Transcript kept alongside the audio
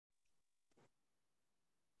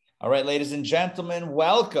All right, ladies and gentlemen,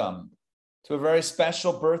 welcome to a very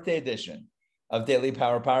special birthday edition of Daily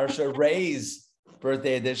Power Parsha, Ray's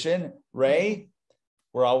birthday edition. Ray,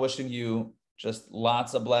 we're all wishing you just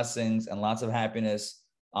lots of blessings and lots of happiness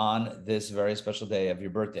on this very special day of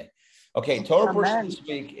your birthday. Okay, Torah portion this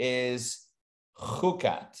week is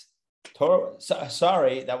Chukat.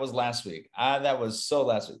 Sorry, that was last week. That was so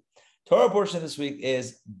last week. Torah portion this week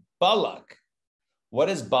is Balak. What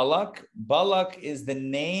is Balak? Balak is the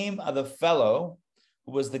name of the fellow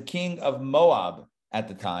who was the king of Moab at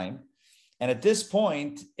the time. And at this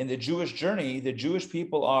point in the Jewish journey, the Jewish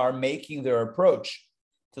people are making their approach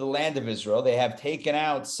to the land of Israel. They have taken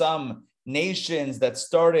out some nations that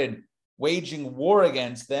started waging war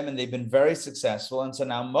against them, and they've been very successful. And so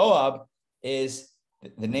now Moab is,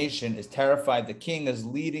 the nation is terrified. The king is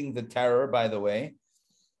leading the terror, by the way.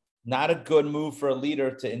 Not a good move for a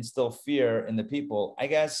leader to instill fear in the people. I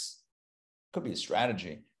guess could be a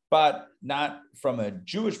strategy, but not from a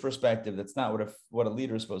Jewish perspective. That's not what a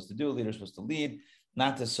leader is supposed to do. A leader is supposed to lead,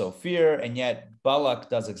 not to sow fear. And yet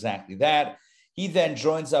Balak does exactly that. He then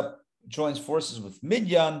joins forces with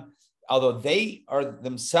Midian, although they are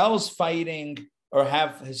themselves fighting or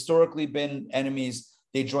have historically been enemies.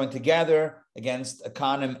 They join together against a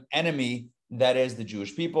common enemy, that is the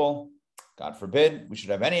Jewish people. God forbid we should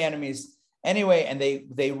have any enemies. Anyway, and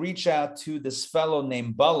they reach out to this fellow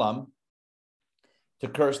named Balaam to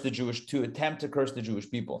attempt to curse the Jewish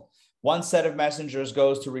people. One set of messengers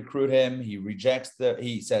goes to recruit him.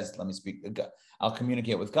 He says, let me speak. I'll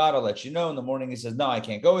communicate with God. I'll let you know. In the morning, he says, no, I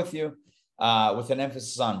can't go with you. With an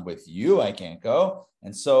emphasis on with you, I can't go.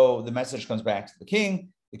 And so the message comes back to the king.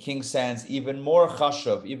 The king sends even more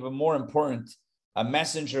chashuv, even more important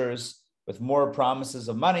messengers with more promises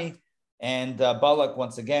of money. And Balak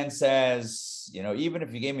once again says, even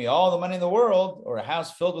if you gave me all the money in the world or a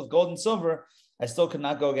house filled with gold and silver, I still could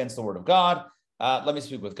not go against the word of God. Let me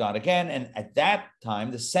speak with God again. And at that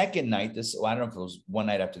time, the second night, I don't know if it was one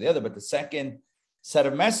night after the other, but the second set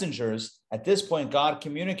of messengers, at this point, God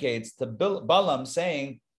communicates to Balaam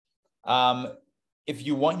saying, if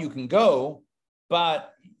you want, you can go,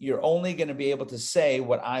 but you're only going to be able to say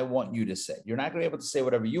what I want you to say. You're not going to be able to say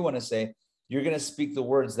whatever you want to say. You're going to speak the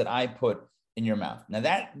words that I put in your mouth. Now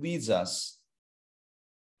that leads us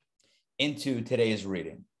into today's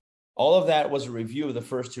reading. All of that was a review of the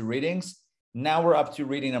first two readings. Now we're up to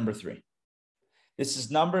reading number 3. This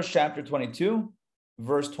is Numbers chapter 22,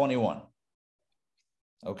 verse 21.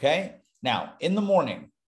 Okay? Now, in the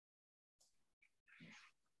morning,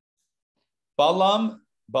 Balaam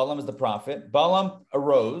is the prophet. Balaam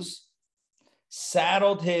arose,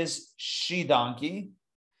 saddled his she-donkey,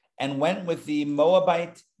 and went with the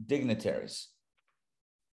Moabite dignitaries.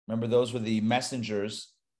 Remember, those were the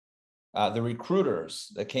messengers, the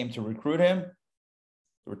recruiters that came to recruit him.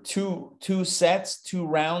 There were two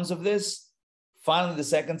rounds of this. Finally, the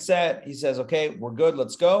second set, he says, okay, we're good,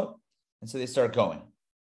 let's go. And so they start going.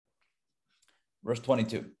 Verse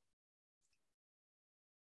 22.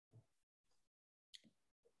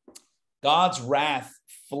 God's wrath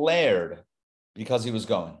flared because he was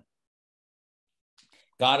going.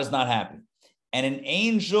 God is not happy. And an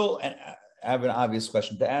angel, and I have an obvious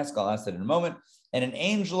question to ask, I'll ask that in a moment. And an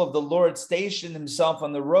angel of the Lord stationed himself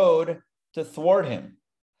on the road to thwart him.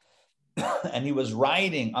 And he was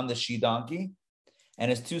riding on the she-donkey,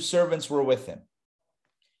 and his 2 servants were with him.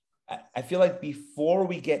 I feel like before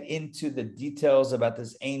we get into the details about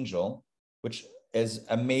this angel, which is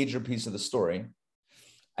a major piece of the story,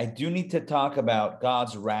 I do need to talk about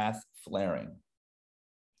God's wrath flaring.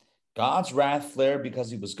 God's wrath flared because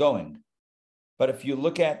he was going. But if you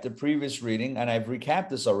look at the previous reading, and I've recapped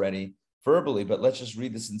this already verbally, but let's just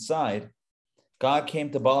read this inside. God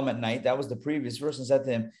came to Balaam at night. That was the previous verse, and said to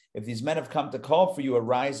him, if these men have come to call for you,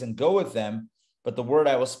 arise and go with them. But the word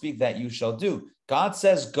I will speak, that you shall do. God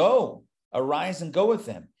says, go, arise and go with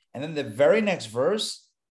them. And then the very next verse,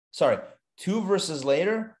 2 verses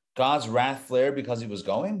later, God's wrath flared because he was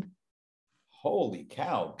going. Holy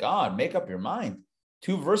cow, God, make up your mind.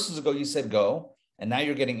 2 verses ago, you said go, and now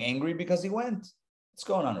you're getting angry because he went. What's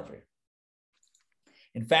going on over here?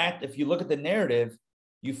 In fact, if you look at the narrative,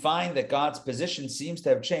 you find that God's position seems to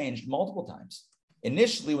have changed multiple times.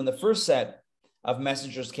 Initially, when the first set of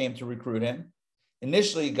messengers came to recruit him, and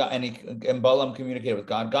Balaam communicated with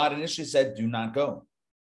God, God initially said, do not go.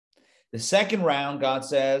 The second round, God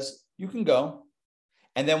says, you can go.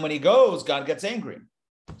 And then when he goes, God gets angry.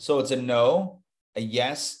 So it's a no, a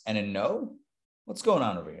yes, and a no. What's going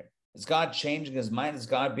on over here? Is God changing his mind? Is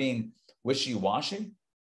God being wishy-washy?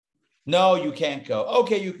 No, you can't go.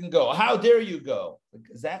 Okay, you can go. How dare you go?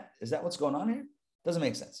 Is that what's going on here? Doesn't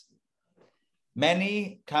make sense.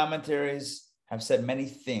 Many commentaries have said many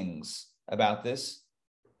things about this.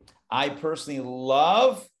 I personally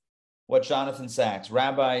love what Jonathan Sacks,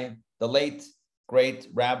 Rabbi, the late, great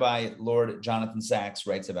Rabbi Lord Jonathan Sacks,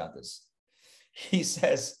 writes about this. He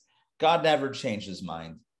says, God never changed his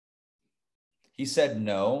mind. He said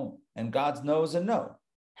no, and God's no is a no.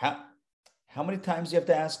 How many times do you have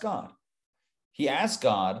to ask God? He asked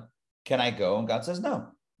God, can I go? And God says no.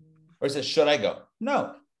 Or he says, should I go?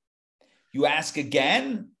 No. You ask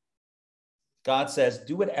again, God says,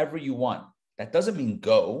 do whatever you want. That doesn't mean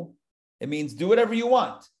go. It means do whatever you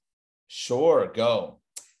want. Sure, go.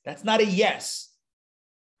 That's not a yes.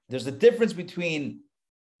 There's a difference between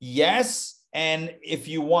yes and if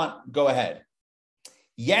you want, go ahead.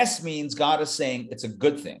 Yes means God is saying it's a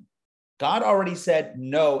good thing. God already said,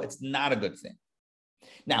 no, it's not a good thing.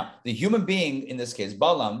 Now, the human being, in this case,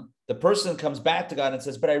 Balaam, the person comes back to God and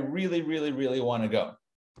says, but I really, really, really want to go.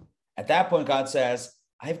 At that point, God says,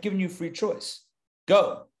 I've given you free choice.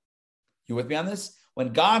 Go. You with me on this?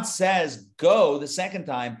 When God says go the second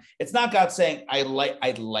time, it's not God saying,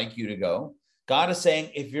 I'd like you to go. God is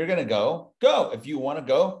saying, if you're going to go, go. If you want to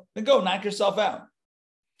go, then go, knock yourself out.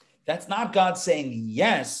 That's not God saying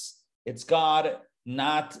yes. It's God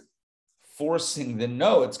not forcing the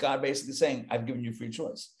no. It's God basically saying, I've given you free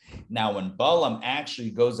choice. Now, when Balaam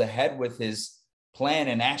actually goes ahead with his plan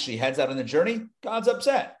and actually heads out on the journey, God's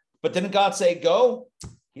upset. But didn't God say go?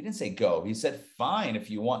 He didn't say go. He said, fine, if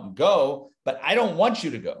you want, go, but I don't want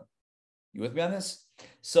you to go. You with me on this?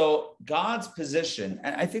 So God's position,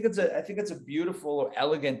 and I think it's a beautiful,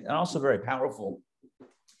 elegant, and also very powerful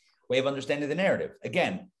way of understanding the narrative.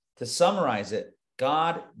 Again, to summarize it,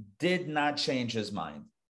 God did not change his mind.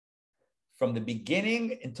 From the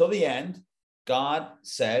beginning until the end, God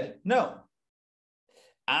said no.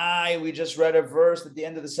 We just read a verse at the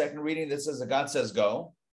end of the second reading that says that God says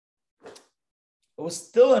go. It was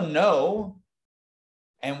still a no.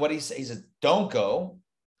 And what he says, don't go.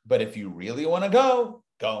 But if you really want to go,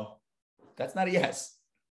 go. That's not a yes.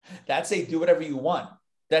 That's a do whatever you want.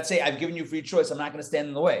 That's a I've given you free choice. I'm not going to stand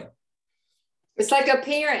in the way. It's like a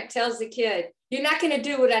parent tells the kid, you're not going to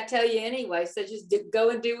do what I tell you anyway. So just go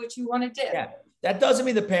and do what you want to do. Yeah. That doesn't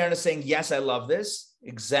mean the parent is saying, yes, I love this.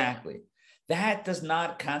 Exactly. That does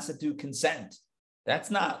not constitute consent. That's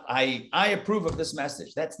not, I approve of this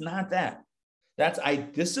message. That's not that. That's, I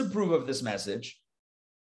disapprove of this message,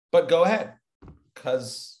 but go ahead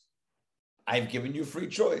because I've given you free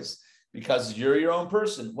choice because you're your own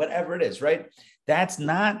person, whatever it is, right? That's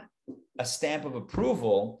not a stamp of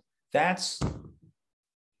approval. That's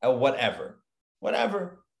a whatever.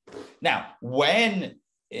 Now, when,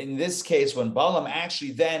 in this case, when Balaam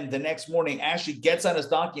actually then the next morning actually gets on his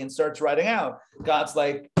donkey and starts riding out, God's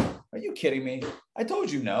like, are you kidding me? I told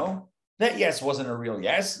you no. That yes wasn't a real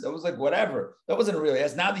yes. That was like, whatever. That wasn't a real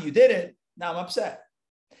yes. Now that you did it, now I'm upset.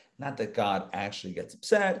 Not that God actually gets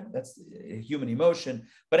upset. That's a human emotion.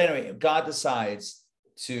 But anyway, God decides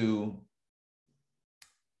to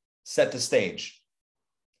set the stage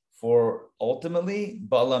for ultimately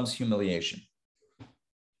Balaam's humiliation.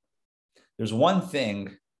 There's one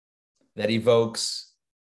thing that evokes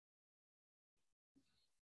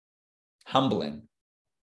humbling,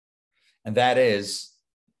 and that is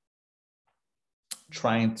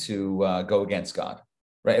trying to go against God,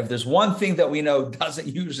 right? If there's one thing that we know doesn't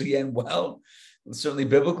usually end well, certainly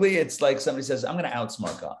biblically, it's like somebody says, I'm going to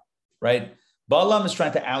outsmart God, right? Balaam is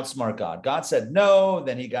trying to outsmart God. God said no,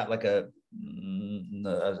 then he got like a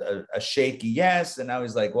shaky yes, and now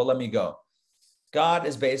he's like, well, let me go. God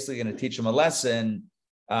is basically going to teach him a lesson,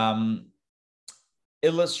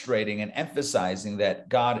 illustrating and emphasizing that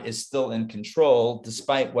God is still in control,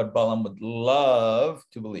 despite what Balaam would love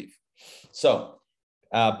to believe. So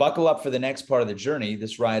buckle up for the next part of the journey.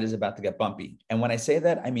 This ride is about to get bumpy. And when I say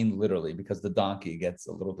that, I mean literally, because the donkey gets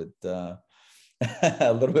a little bit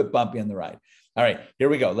bumpy on the ride. All right, here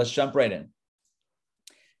we go. Let's jump right in.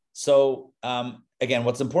 So again,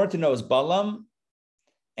 what's important to know is Balaam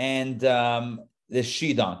and the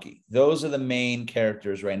she-donkey. Those are the main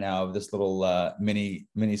characters right now of this little mini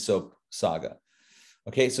soap saga.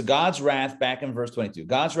 Okay, so God's wrath, back in verse 22.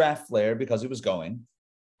 God's wrath flared because he was going.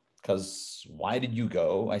 Because why did you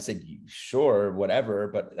go? I said, sure, whatever,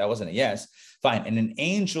 but that wasn't a yes. Fine. And an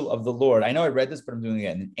angel of the Lord, I know I read this, but I'm doing it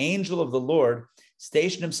again. An angel of the Lord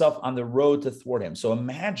stationed himself on the road to thwart him. So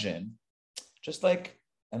imagine,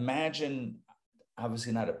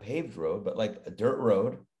 obviously not a paved road, but like a dirt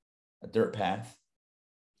road, a dirt path,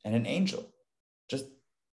 and an angel just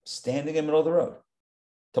standing in the middle of the road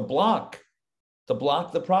to block the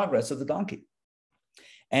progress of the donkey.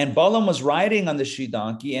 And Balaam was riding on the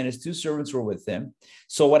she-donkey, and his two servants were with him.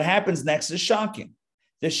 So what happens next is shocking.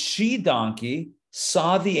 The she-donkey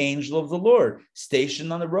saw the angel of the Lord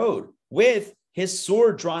stationed on the road with his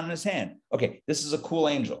sword drawn in his hand. Okay, this is a cool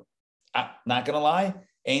angel. I'm not going to lie.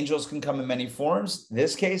 Angels can come in many forms. In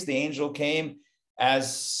this case, the angel came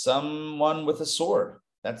as someone with a sword.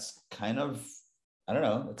 That's kind of, I don't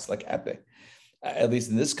know, it's like epic, at least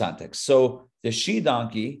in this context. So the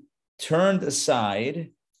she-donkey turned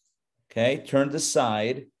aside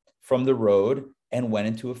from the road and went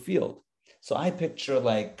into a field. So I picture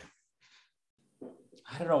I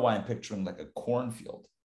don't know why I'm picturing like a cornfield.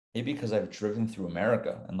 Maybe because I've driven through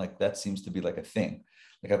America and that seems to be like a thing,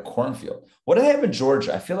 like a cornfield. What do they have in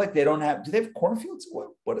Georgia? I feel like they don't have, do they have cornfields?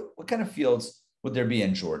 What kind of fields would there be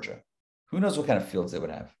in Georgia? Who knows what kind of fields they would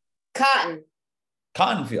have?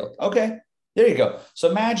 Cotton field. Okay, there you go. So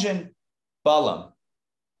imagine Balaam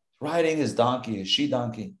riding his donkey, his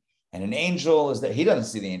she-donkey, and an angel is there. He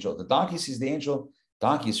doesn't see the angel. The donkey sees the angel.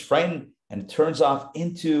 Donkey is frightened and turns off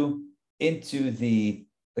into the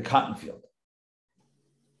cotton field.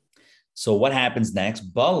 So what happens next?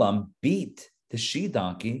 Balaam beat the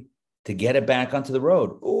she-donkey to get it back onto the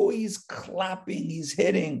road. Oh, he's clapping, he's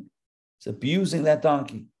hitting, he's abusing that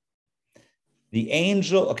donkey. The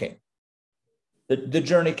angel, okay, the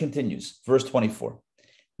journey continues. Verse 24.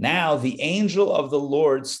 Now the angel of the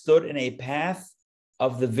Lord stood in a path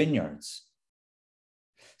of the vineyards.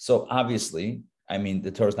 So obviously,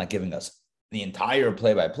 the Torah is not giving us the entire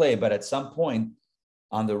play-by-play, but at some point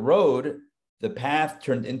on the road, the path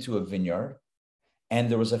turned into a vineyard, and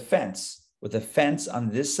there was a fence, with a fence on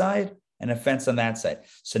this side and a fence on that side.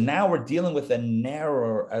 So now we're dealing with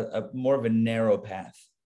more of a narrow path,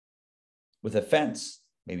 with a fence,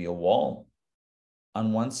 maybe a wall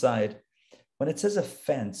on one side. When it says a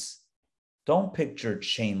fence, don't picture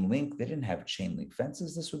chain link. They didn't have chain link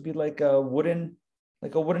fences. This would be like a wooden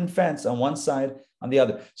fence on one side, on the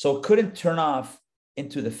other. So it couldn't turn off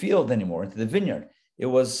into the field anymore, into the vineyard. It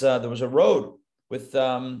was there was a road with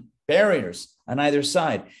barriers on either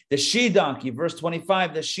side. The she-donkey, verse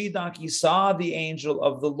 25, the she-donkey saw the angel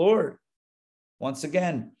of the Lord once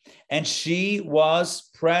again, and she was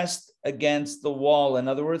pressed against the wall. In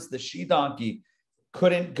other words, the she-donkey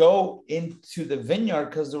couldn't go into the vineyard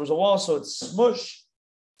because there was a wall, so it smushed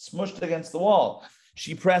against the wall.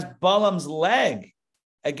 She pressed Balaam's leg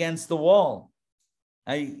against the wall.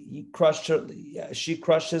 She crushed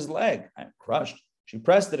his leg. She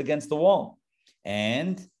pressed it against the wall.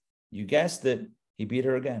 And you guessed it, he beat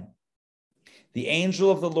her again. The angel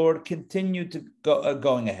of the Lord continued to go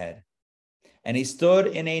going ahead, and he stood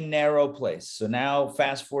in a narrow place. So now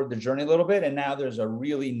fast forward the journey a little bit, and now there's a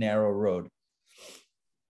really narrow road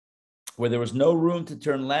where there was no room to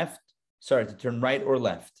turn right or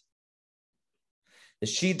left. The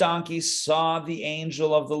she-donkey saw the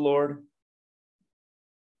angel of the Lord,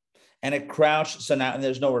 and it crouched. So now, and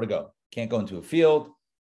there's nowhere to go. Can't go into a field.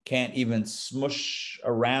 Can't even smush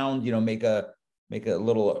around. Make a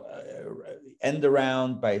little end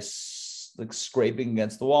around by scraping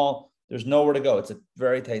against the wall. There's nowhere to go. It's a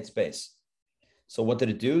very tight space. So what did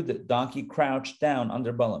it do? The donkey crouched down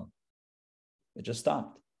under Balaam. It just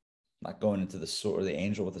stopped. Not going into the sword, the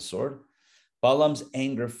angel with the sword. Balaam's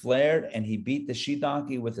anger flared, and he beat the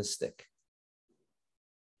she-donkey with a stick.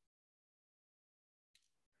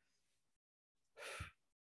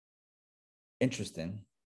 Interesting.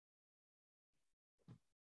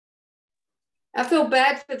 I feel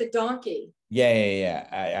bad for the donkey. Yeah.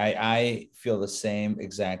 I feel the same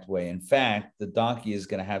exact way. In fact, the donkey is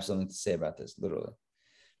going to have something to say about this, literally.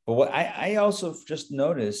 But what I also just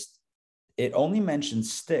noticed, it only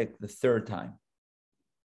mentions stick the third time.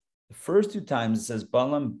 The first two times it says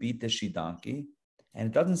Balaam beat the she-donkey, and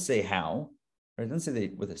it doesn't say how, or it doesn't say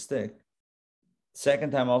with a stick.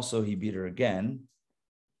 Second time also he beat her again.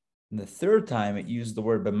 And the third time it used the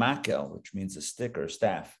word b'makel, which means a stick or a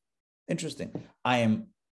staff. Interesting. I am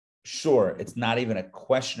sure it's not even a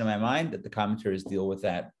question in my mind that the commentaries deal with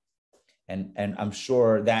that. And I'm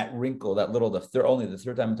sure that wrinkle, only the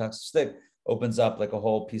third time it talks to stick, opens up like a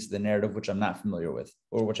whole piece of the narrative, which I'm not familiar with,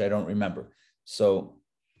 or which I don't remember. So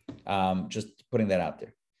just putting that out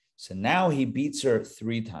there. So now he beats her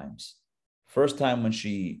 3 times. First time when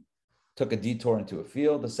she took a detour into a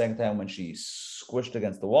field, the second time when she squished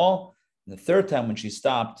against the wall, and the third time when she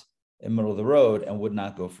stopped in the middle of the road and would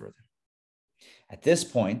not go further. At this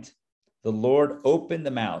point, the Lord opened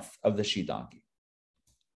the mouth of the she-donkey.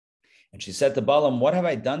 And she said to Balaam, "What have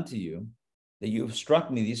I done to you that you have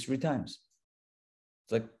struck me these 3 times?"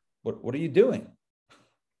 It's like, what are you doing?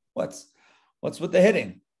 What's with the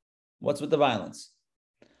hitting? What's with the violence?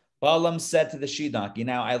 Balaam said to the she-donkey.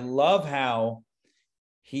 Now, I love how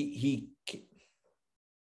he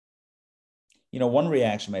one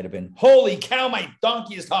reaction might have been, holy cow, my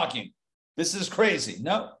donkey is talking. This is crazy.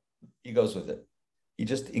 No, he goes with it. He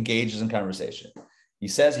just engages in conversation.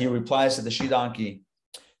 He replies to the she-donkey,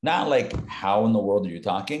 not like, how in the world are you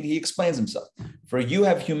talking? He explains himself. For you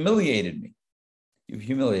have humiliated me. You've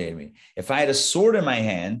humiliated me. If I had a sword in my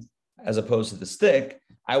hand, as opposed to the stick,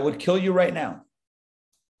 I would kill you right now.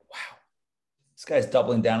 Wow. This guy's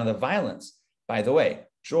doubling down on the violence. By the way,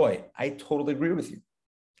 Joy, I totally agree with you.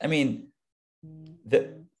 I mean,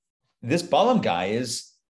 this Balaam guy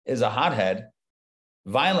is a hothead,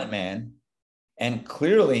 violent man, and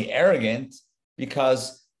clearly arrogant,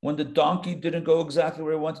 because when the donkey didn't go exactly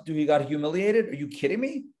where he wanted to, he got humiliated. Are you kidding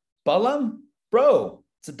me? Balaam? Bro,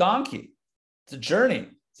 it's a donkey. It's a journey.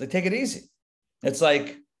 It's like, take it easy. It's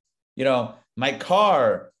like, my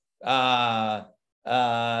car, whatever.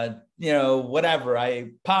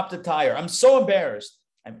 I popped a tire. I'm so embarrassed.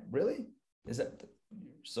 Really? Is that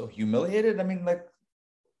so humiliated? I mean, like,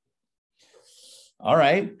 all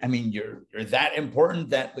right. I mean, you're that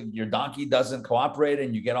important that your donkey doesn't cooperate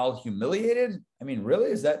and you get all humiliated? I mean,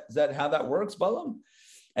 really? Is that how that works, Balaam?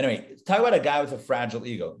 Anyway, talk about a guy with a fragile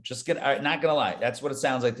ego. Not gonna lie, that's what it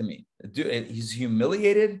sounds like to me. Dude, he's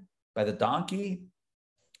humiliated by the donkey,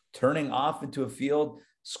 turning off into a field,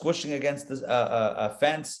 squishing against a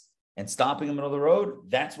fence, and stopping in the middle of the road.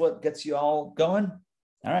 That's what gets you all going.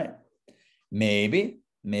 All right, maybe.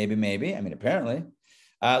 I mean, apparently.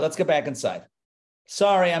 Let's get back inside.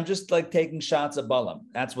 Sorry, I'm just like taking shots at Balaam.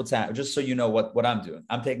 That's what's happening. Just so you know what I'm doing.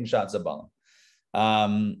 I'm taking shots at Balaam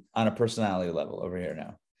on a personality level over here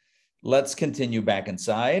now. Let's continue back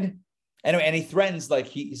inside. Anyway, and he threatens, like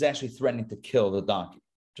he's actually threatening to kill the donkey,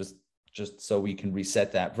 just so we can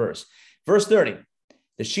reset that verse. Verse 30,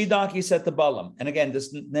 the she-donkey said to Balaam, and again,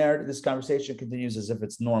 this conversation continues as if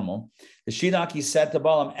it's normal. The she-donkey said to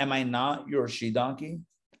Balaam, am I not your she-donkey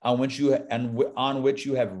on which you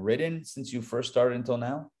have ridden since you first started until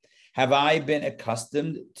now? Have I been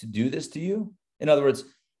accustomed to do this to you? In other words,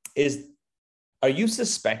 are you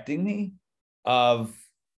suspecting me of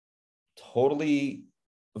totally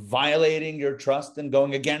violating your trust and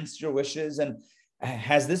going against your wishes? And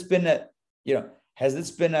has this been a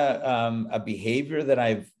behavior that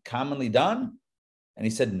I've commonly done? And he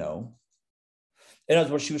said, no. In other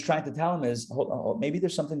words, what she was trying to tell him is, hold on, maybe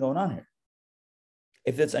there's something going on here.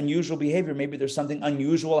 If it's unusual behavior, maybe there's something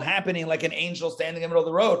unusual happening, like an angel standing in the middle of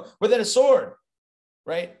the road with a sword,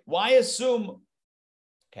 right? Why assume?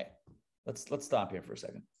 Okay, let's stop here for a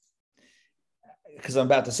second, because I'm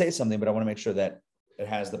about to say something, but I want to make sure that it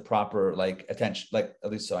has the proper attention, at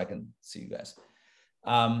least so I can see you guys.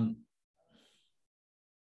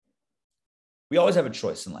 We always have a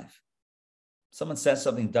choice in life. Someone says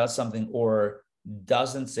something, does something, or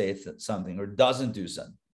doesn't say something, or doesn't do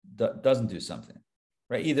something,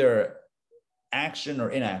 right? Either action or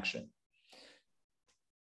inaction.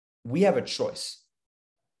 We have a choice.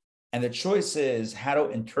 And the choice is how to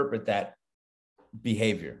interpret that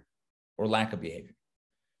behavior or lack of behavior,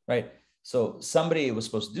 right? So somebody was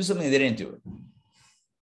supposed to do something, they didn't do it.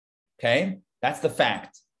 Okay, that's the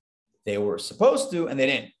fact. They were supposed to, and they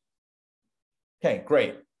didn't. Okay,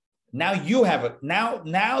 great. Now you have it.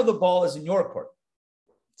 Now the ball is in your court.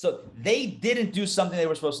 So they didn't do something they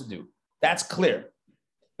were supposed to do. That's clear.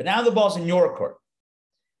 But now the ball's in your court.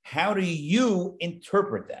 How do you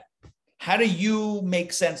interpret that? How do you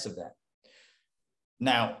make sense of that?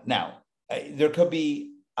 Now, there could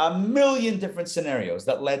be a million different scenarios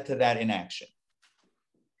that led to that inaction.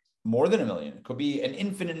 More than a million. It could be an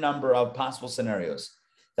infinite number of possible scenarios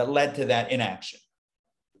that led to that inaction.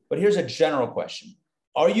 But here's a general question.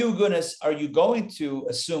 Are you going to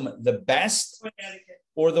assume the best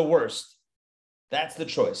or the worst? That's the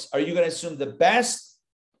choice. Are you going to assume the best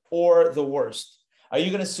or the worst? Are you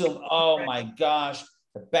going to assume, oh my gosh,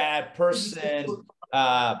 a bad person,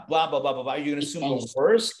 blah, blah, blah, blah, blah. Are you going to assume the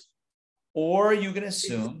worst? Or are you going to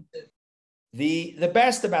assume the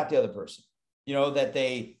best about the other person? That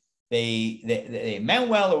they meant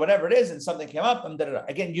well or whatever it is, and something came up. And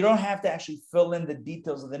Again, you don't have to actually fill in the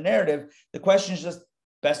details of the narrative. The question is just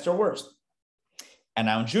best or worst. And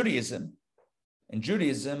now in Judaism,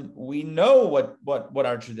 we know what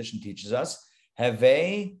our tradition teaches us.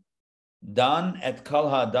 Havei dan et kol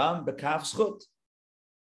ha'adam b'kaf zchut.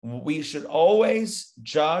 We should always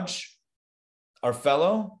judge our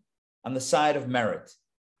fellow on the side of merit.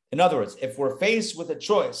 In other words, if we're faced with a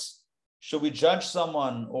choice, should we judge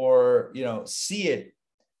someone or see it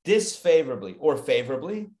disfavorably or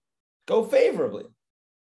favorably? Go favorably.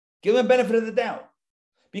 Give them a benefit of the doubt.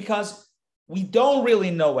 Because we don't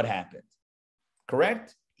really know what happened.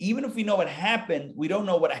 Correct? Even if we know what happened, we don't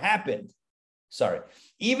know what happened. Sorry.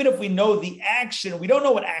 Even if we know the action, we don't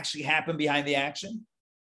know what actually happened behind the action.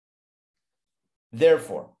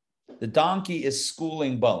 Therefore, the donkey is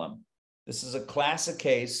schooling Balaam. This is a classic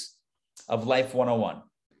case of Life 101.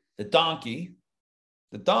 The donkey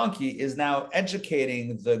is now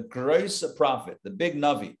educating the Groisa prophet, the big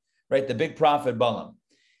Navi, right? The big prophet Balaam.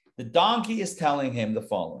 The donkey is telling him the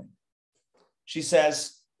following. She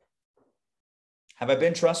says, have I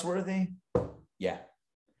been trustworthy? Yeah.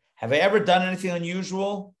 Have I ever done anything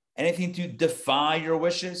unusual? Anything to defy your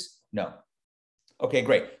wishes? No. Okay,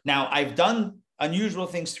 great. Now, I've done unusual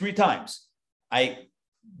things 3 times. I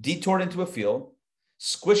detoured into a field,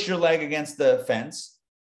 squished your leg against the fence,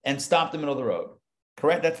 and stopped in the middle of the road.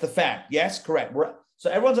 Correct? That's the fact. Yes, correct. So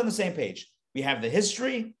everyone's on the same page. We have the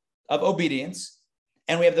history of obedience,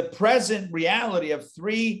 and we have the present reality of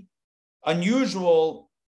 3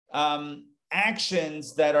 unusual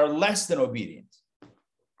actions that are less than obedient.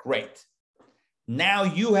 Great. Now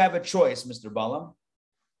you have a choice, Mr. Balaam.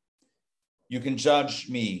 You can judge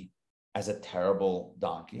me as a terrible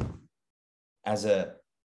donkey, as a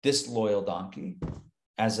disloyal donkey,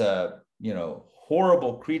 as a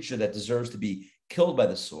horrible creature that deserves to be killed by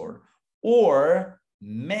the sword, or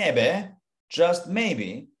maybe, just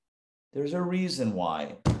maybe, there's a reason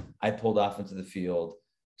why I pulled off into the field,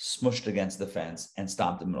 smushed against the fence, and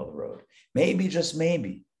stopped in the middle of the road. Maybe, just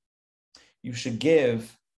maybe, you should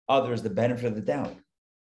give others the benefit of the doubt,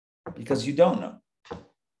 because you don't know.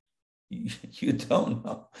 You don't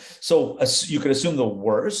know. So you could assume the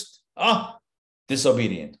worst,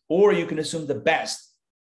 disobedient, or you can assume the best.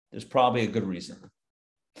 There's probably a good reason.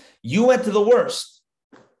 You went to the worst.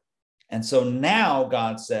 And so now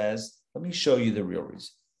God says, let me show you the real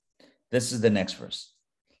reason. This is the next verse.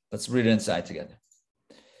 Let's read it inside together.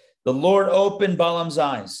 The Lord opened Balaam's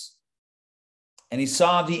eyes, and he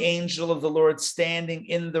saw the angel of the Lord standing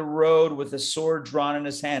in the road with a sword drawn in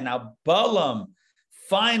his hand. Now Balaam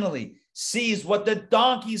finally sees what the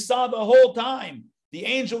donkey saw the whole time, the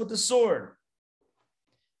angel with the sword.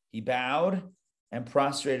 He bowed and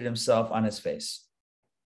prostrated himself on his face.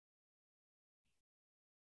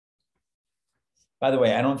 By the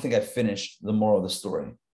way, I don't think I finished the moral of the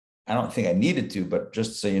story. I don't think I needed to, but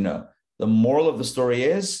just so you know, the moral of the story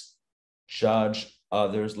is judge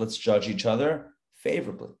others. Let's judge each other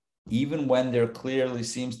favorably, even when there clearly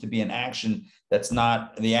seems to be an action that's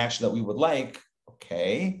not the action that we would like.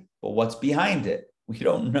 Okay, but what's behind it? We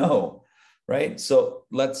don't know, right? So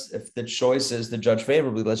if the choice is to judge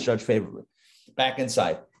favorably, let's judge favorably. Back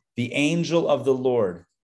inside, the angel of the Lord,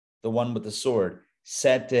 the one with the sword,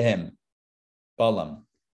 said to him, Balaam,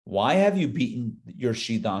 why have you beaten your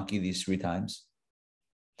she-donkey these 3 times?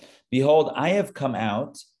 Behold, I have come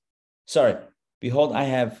out. Behold, I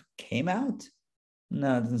have came out?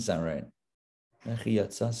 No, it doesn't sound right.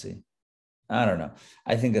 I don't know.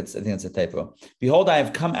 I think it's a typo. Behold, I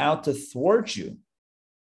have come out to thwart you.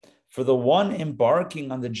 For the one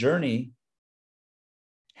embarking on the journey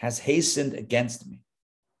has hastened against me.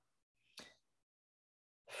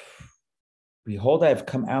 Behold, I have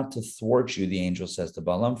come out to thwart you, the angel says to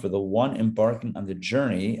Balaam. For the one embarking on the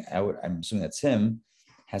journey, I'm assuming that's him,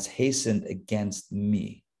 has hastened against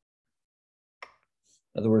me.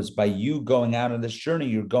 In other words, by you going out on this journey,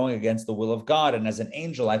 you're going against the will of God. And as an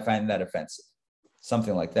angel, I find that offensive.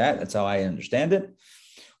 Something like that. That's how I understand it.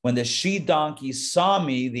 When the she-donkey saw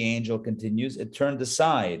me, the angel continues, it turned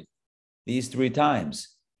aside these 3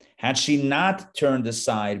 times. Had she not turned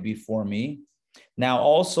aside before me, now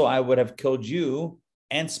also I would have killed you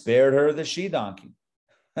and spared her the she-donkey.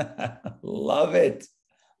 Love it.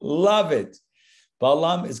 Love it.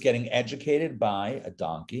 Balaam is getting educated by a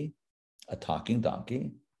donkey, a talking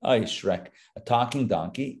donkey, a talking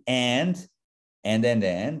donkey, and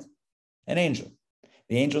an angel.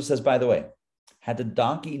 The angel says, by the way, had the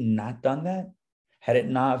donkey not done that, had it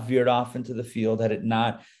not veered off into the field, had it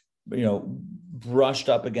not, brushed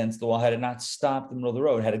up against the wall, had it not stopped in the middle of the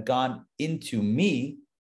road, had it gone into me,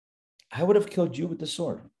 I would have killed you with this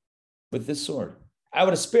sword. I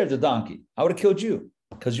would have spared the donkey. I would have killed you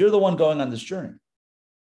because you're the one going on this journey.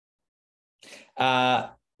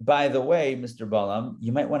 By the way, Mr. Balaam,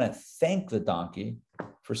 you might want to thank the donkey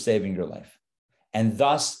for saving your life. And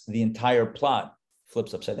thus the entire plot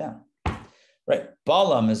flips upside down. Right?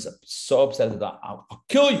 Balaam is so upset at the donkey. I'll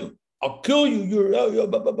kill you. You're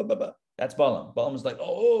That's Balaam. Balaam is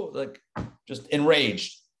like just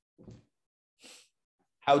enraged.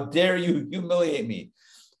 How dare you humiliate me?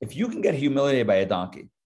 If you can get humiliated by a donkey,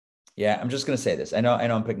 I'm just going to say this. I know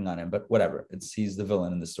I'm picking on him, but whatever. He's the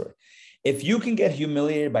villain in the story. If you can get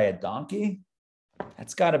humiliated by a donkey,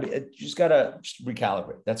 that's got to be, you just got to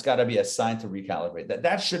recalibrate. That's got to be a sign to recalibrate.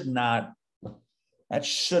 That should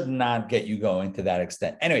not get you going to that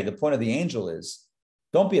extent. Anyway, the point of the angel is,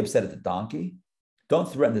 don't be upset at the donkey.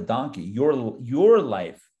 Don't threaten the donkey. Your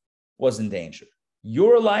life was in danger.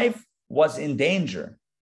 Your life was in danger.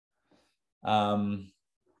 And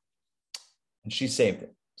she saved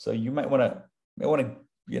it. So you might want to,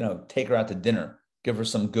 take her out to dinner, give her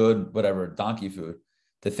some good, whatever, donkey food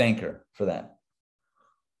to thank her for that.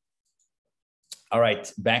 All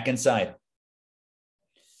right, back inside.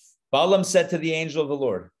 Balaam said to the angel of the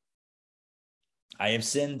Lord, I have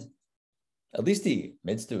sinned. At least he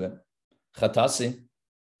admits to it. Chatasi,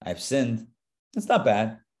 I've sinned. It's not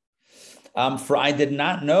bad. For I did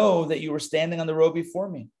not know that you were standing on the road before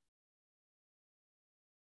me.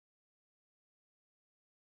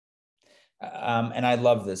 And I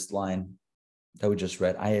love this line that we just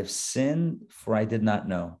read. I have sinned, for I did not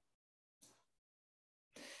know.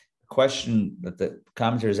 The question that the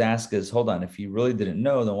commentators ask is, hold on, if he really didn't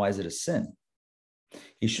know, then why is it a sin?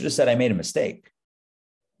 He should have said, I made a mistake.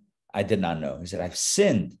 I did not know. He said, I've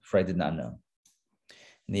sinned, for I did not know.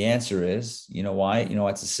 And the answer is, you know why? You know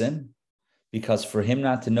why it's a sin? Because for him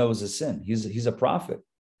not to know is a sin. He's a prophet.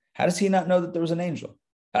 How does he not know that there was an angel?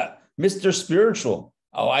 Mr. Spiritual.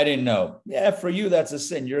 Oh, I didn't know. Yeah, for you, that's a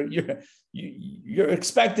sin. You're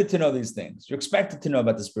expected to know these things. You're expected to know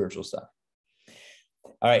about the spiritual stuff.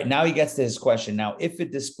 All right, now he gets to his question. Now, if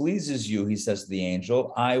it displeases you, he says to the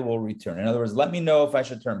angel, I will return. In other words, let me know if I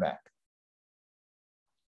should turn back.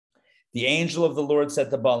 The angel of the Lord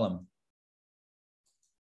said to Balaam,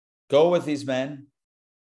 go with these men,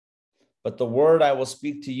 but the word I will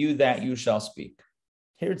speak to you, that you shall speak.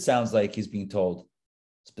 Here it sounds like he's being told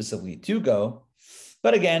specifically to go.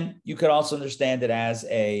 But again, you could also understand it as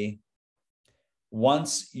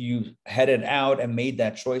once you headed out and made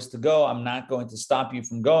that choice to go, I'm not going to stop you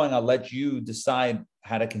from going. I'll let you decide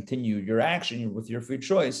how to continue your action with your free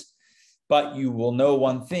choice. But you will know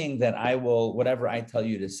one thing, that I will, whatever I tell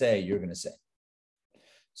you to say, you're going to say.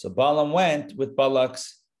 So Balaam went with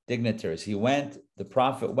Balak's dignitaries. The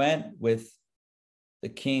prophet went with the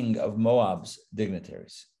king of Moab's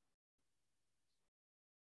dignitaries.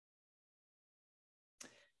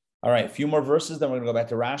 All right, a few more verses, then we're going to go back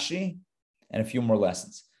to Rashi and a few more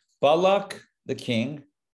lessons. Balak, the king,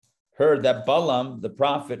 heard that Balaam, the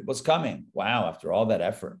prophet, was coming. Wow, after all that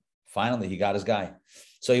effort, finally he got his guy.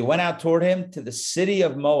 So he went out toward him to the city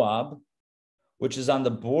of Moab, which is on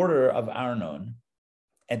the border of Arnon,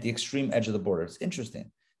 at the extreme edge of the border. It's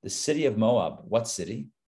interesting. The city of Moab. What city?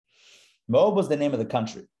 Moab was the name of the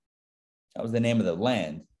country. That was the name of the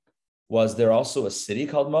land. Was there also a city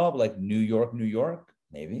called Moab, like New York, New York?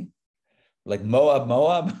 Maybe. Like Moab,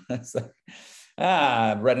 Moab? It's like,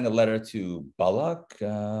 I'm writing a letter to Balak,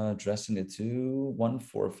 addressing it to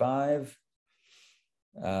 145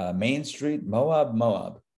 Main Street, Moab,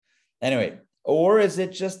 Moab. Anyway, or is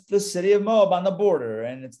it just the city of Moab on the border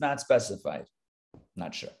and it's not specified?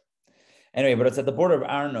 Not sure. Anyway, but it's at the border of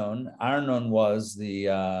Arnon. Arnon was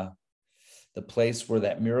the place where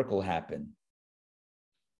that miracle happened,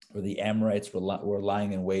 where the Amorites were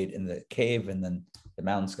lying in wait in the cave, and then the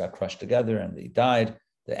mountains got crushed together and they died.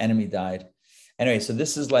 The enemy died. Anyway, so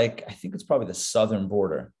this is like, I think it's probably the southern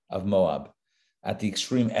border of Moab, at the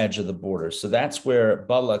extreme edge of the border. So that's where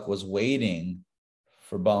Balak was waiting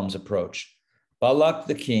for Balaam's approach. Balak,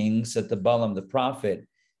 the king, said to Balaam, the prophet,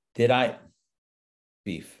 I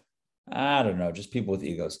don't know, just people with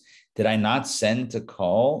egos. Did I not send to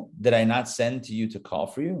you to call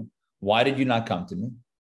for you? Why did you not come to me?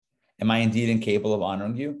 Am I indeed incapable of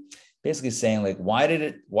honoring you? Basically saying, like, why did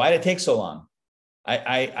it take so long?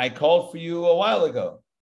 I called for you a while ago.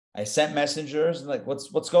 I sent messengers, and like,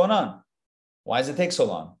 what's going on? Why does it take so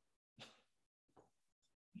long?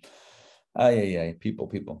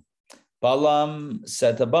 People. Balaam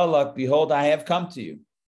said to Balak, behold, I have come to you.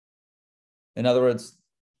 In other words,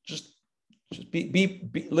 just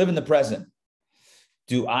live in the present.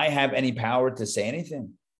 Do I have any power to say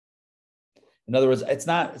anything? In other words, it's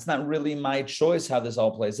not really my choice how this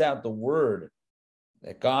all plays out. The word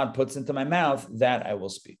that God puts into my mouth, that I will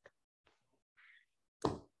speak.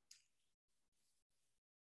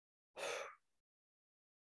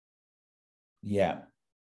 Yeah,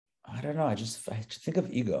 I don't know. I think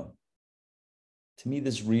of ego. To me,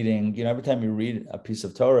 this reading, every time you read a piece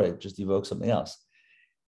of Torah, it just evokes something else.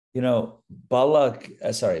 Balaam,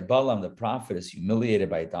 the prophet, is humiliated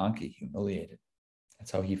by a donkey, humiliated.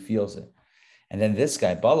 That's how he feels it. And then this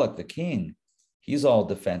guy, Balak, the king, he's all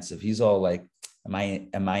defensive. He's all like, Am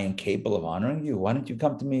I incapable of honoring you? Why didn't you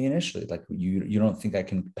come to me initially? Like you don't think I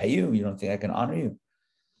can pay you? You don't think I can honor you?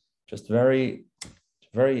 Just very,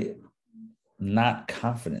 very not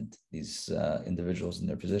confident, these individuals in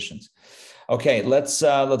their positions. Okay, let's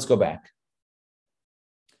go back.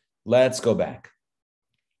 Let's go back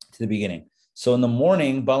to the beginning. So in the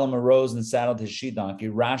morning, Balaam arose and saddled his she-donkey.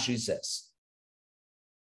 Rashi says,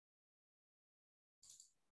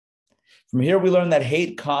 from here we learn that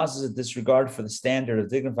hate causes a disregard for the standard of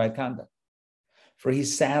dignified conduct, for he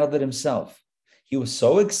saddled it himself. He was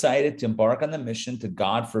so excited to embark on the mission to,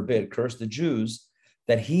 God forbid, curse the Jews,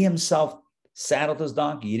 that he himself saddled his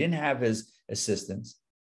donkey. He didn't have his assistants.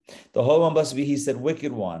 The Holy One, blessed be he, said,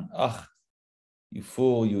 wicked one, ugh, you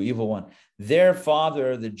fool, you evil one. Their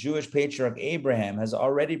father, the Jewish patriarch Abraham, has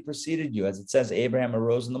already preceded you. As it says, Abraham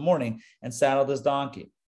arose in the morning and saddled his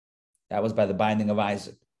donkey. That was by the binding of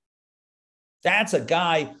Isaac. That's a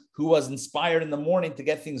guy who was inspired in the morning to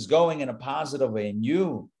get things going in a positive way. And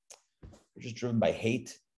you're just driven by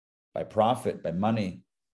hate, by profit, by money,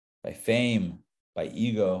 by fame, by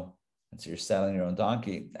ego. And so you're saddling your own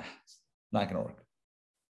donkey. It's not going to work.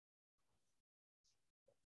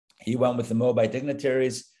 He went with the Moabite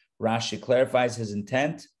dignitaries. Rashi clarifies his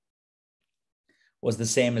intent was the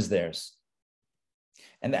same as theirs.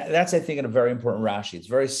 And that's, I think, a very important Rashi. It's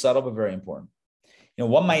very subtle, but very important.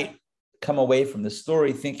 One might come away from the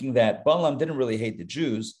story thinking that Balaam didn't really hate the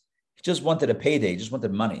Jews. He just wanted a payday. He just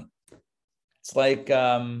wanted money. It's like,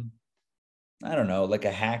 I don't know, like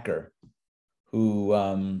a hacker who,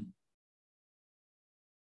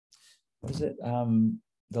 what is it?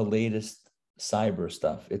 The latest cyber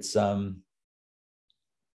stuff. It's where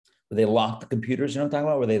they lock the computers, you know what I'm talking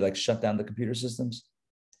about? Where they like shut down the computer systems.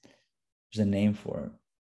 There's a name for it.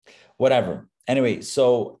 Whatever. Anyway,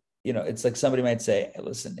 so it's like somebody might say, hey,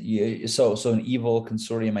 listen, so an evil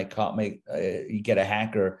consortium might you get a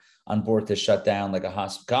hacker on board to shut down like a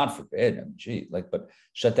hospital, God forbid, but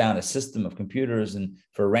shut down a system of computers and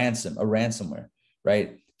for a ransomware,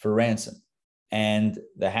 right? For ransom. And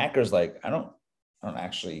the hacker's like, I don't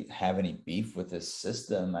actually have any beef with this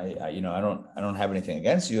system. I don't have anything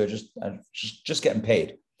against you. I'm just getting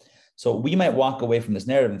paid. So we might walk away from this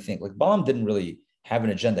narrative and think like Balaam didn't really have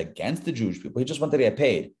an agenda against the Jewish people. He just wanted to get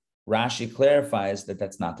paid. Rashi clarifies that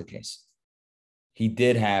that's not the case. He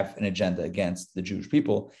did have an agenda against the Jewish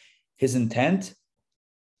people. His intent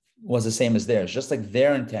was the same as theirs, just like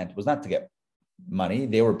their intent was not to get money.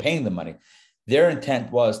 They were paying the money. Their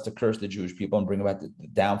intent was to curse the Jewish people and bring about the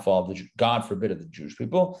downfall of God forbid of the Jewish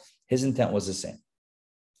people. His intent was the same.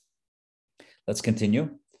 Let's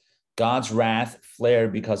continue. God's wrath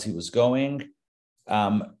flared because he was going.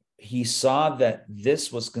 He saw that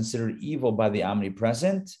this was considered evil by the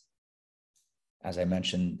omnipresent. As I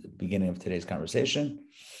mentioned at the beginning of today's conversation,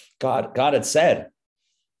 God had said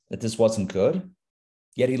that this wasn't good,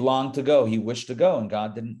 yet he longed to go. He wished to go, and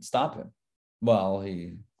God didn't stop him. Well,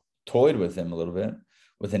 he toyed with him a little bit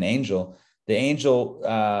with an angel. The angel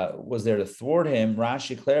was there to thwart him.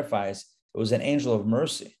 Rashi clarifies it was an angel of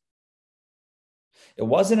mercy. It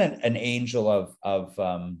wasn't an angel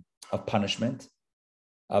of punishment,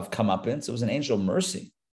 of comeuppance. It was an angel of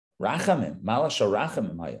mercy. Rachamim, malasha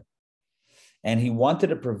rachamim haya. And he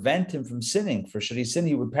wanted to prevent him from sinning. For should he sin,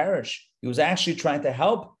 he would perish. He was actually trying to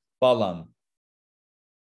help Balaam.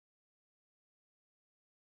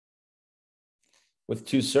 With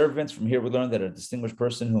two servants, from here we learn that a distinguished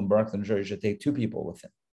person who embarked on a journey should take two people with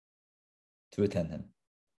him to attend him.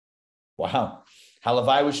 Wow.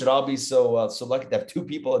 Halavai, we should all be so lucky to have two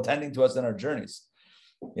people attending to us in our journeys.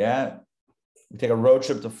 Yeah. We take a road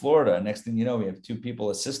trip to Florida. Next thing you know, we have two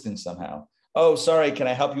people assisting somehow. Oh, sorry, can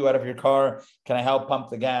I help you out of your car? Can I help pump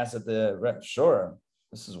the gas at the... Sure.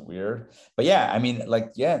 This is weird. But yeah,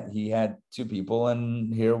 he had two people,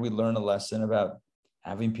 and here we learn a lesson about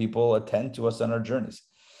having people attend to us on our journeys.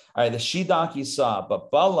 All right, the she-donkey saw,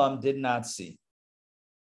 but Balaam did not see.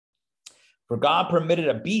 For God permitted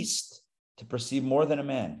a beast to perceive more than a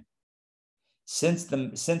man.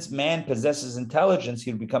 Since man possesses intelligence,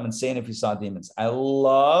 he would become insane if he saw demons. I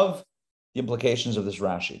love the implications of this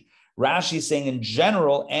Rashi. Rashi is saying in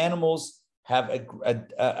general, animals have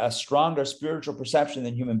a stronger spiritual perception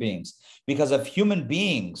than human beings. Because if human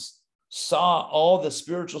beings saw all the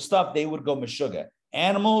spiritual stuff, they would go meshuggah.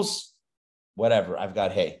 Animals, whatever, I've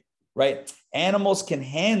got hay, right? Animals can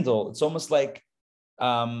handle, it's almost like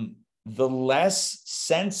the less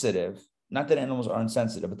sensitive, not that animals are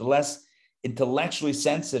insensitive, but the less intellectually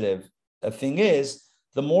sensitive a thing is,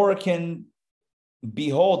 the more it can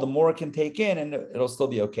behold, the more it can take in, and it'll still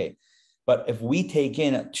be okay. But if we take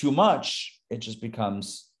in too much, it just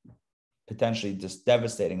becomes potentially just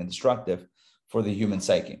devastating and destructive for the human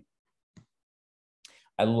psyche.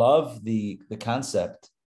 I love the concept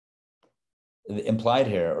implied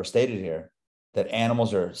here or stated here that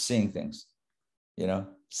animals are seeing things,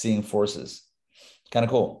 seeing forces. Kind of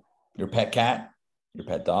cool. Your pet cat, your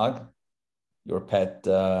pet dog, your pet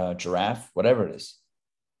giraffe, whatever it is,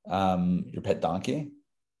 your pet donkey,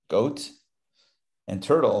 goat, and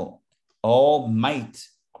turtle all might,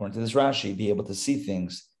 according to this Rashi, be able to see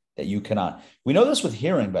things that you cannot. We know this with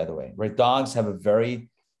hearing, by the way, right? Dogs have a very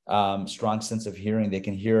strong sense of hearing. They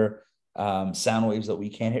can hear sound waves that we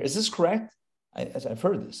can't hear. Is this correct? I've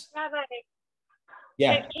heard this. Rabbi,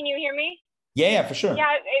 yeah. Can you hear me? Yeah, for sure.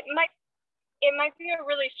 Yeah, it might be a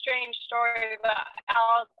really strange story, but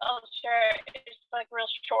I'll share it. It's like real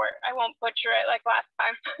short. I won't butcher it like last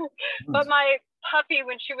time. But my puppy,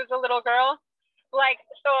 when she was a little girl,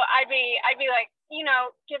 so I'd be like,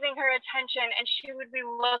 giving her attention, and she would be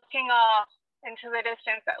looking off into the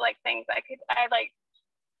distance at things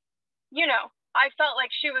I felt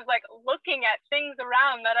like she was looking at things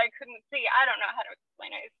around that I couldn't see. I don't know how to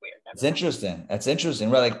explain it. It's weird. It's interesting. That's interesting.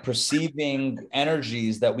 Right? Perceiving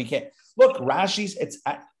energies that we can't look. Rashi's.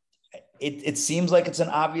 It seems like it's an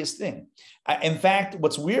obvious thing. In fact,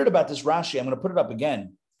 what's weird about this Rashi, I'm going to put it up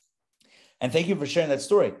again. And thank you for sharing that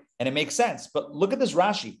story. And it makes sense. But look at this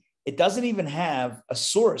Rashi. It doesn't even have a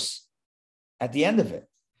source at the end of it.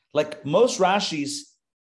 Like most Rashis,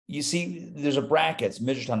 you see, there's a brackets,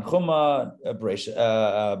 Midrash Tanchuma,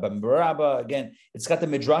 Bambaraba. Again, it's got the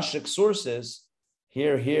midrashic sources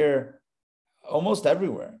here, almost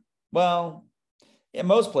everywhere. Well, in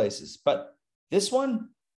most places, but this one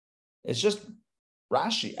is just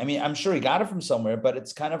Rashi. I mean, I'm sure he got it from somewhere, but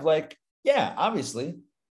it's kind of like, yeah, obviously,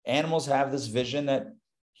 animals have this vision that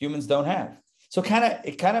humans don't have. So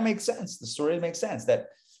it kind of makes sense. The story makes sense that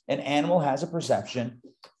an animal has a perception.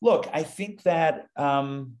 Look, I think that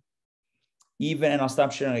even, and I'll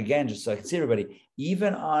stop sharing again, just so I can see everybody,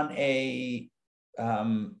 even on a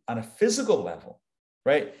physical level,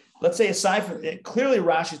 right? Let's say aside from, clearly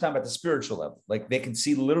Rashi's talking about the spiritual level. Like they can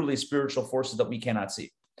see literally spiritual forces that we cannot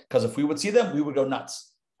see. Because if we would see them, we would go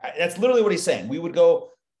nuts. That's literally what he's saying. We would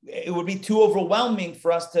go, it would be too overwhelming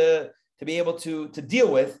for us to be able to deal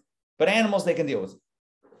with, but animals, they can deal with it.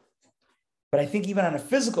 But I think even on a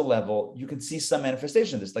physical level, you can see some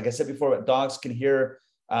manifestation of this. Like I said before, dogs can hear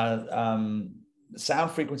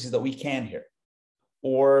sound frequencies that we can hear.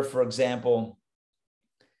 Or for example,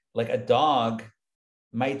 like a dog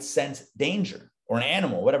might sense danger, or an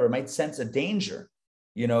animal, whatever, might sense a danger,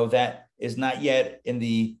 that is not yet in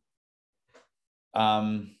the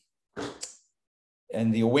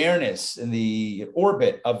awareness, in the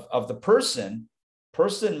orbit of the person.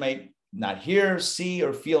 Person might not hear, see,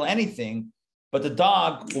 or feel anything, but the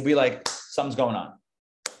dog will be like, something's going on,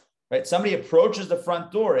 right? Somebody approaches the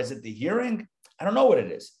front door. Is it the hearing? I don't know what it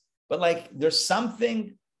is, but there's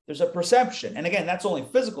something, there's a perception. And again, that's only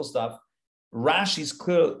physical stuff. Rashi's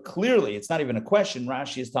clearly, it's not even a question.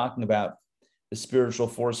 Rashi is talking about the spiritual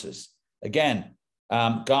forces. Again,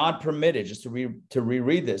 God permitted, just to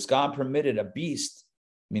reread this, God permitted a beast,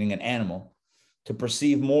 meaning an animal, to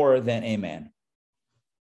perceive more than a man.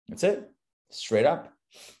 That's it, straight up.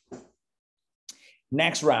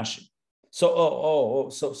 Next Rashi.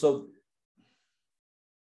 So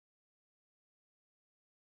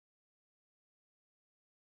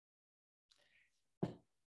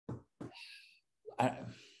I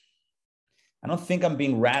don't think I'm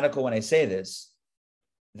being radical when I say this,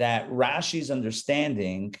 that Rashi's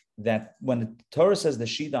understanding that when the Torah says the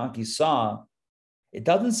she-donkey saw, it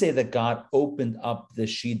doesn't say that God opened up the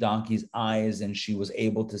she-donkey's eyes and she was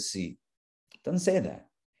able to see. It doesn't say that.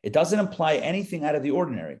 It doesn't imply anything out of the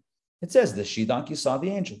ordinary. It says the she-donkey saw the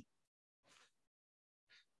angel.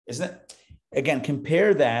 Isn't it? Again,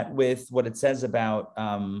 compare that with what it says about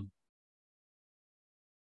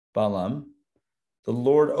Balaam. The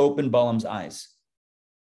Lord opened Balaam's eyes,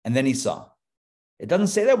 and then he saw. It doesn't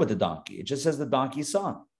say that with the donkey. It just says the donkey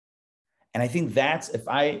saw. And I think that's, if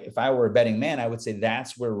I were a betting man, I would say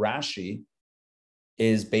that's where Rashi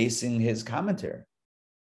is basing his commentary.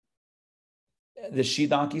 The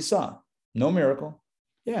she-donkey saw. No miracle.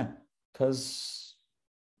 Yeah, because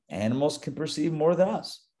animals can perceive more than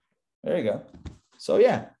us. There you go. So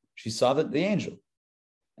yeah, she saw the angel.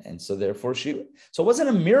 And so therefore so it wasn't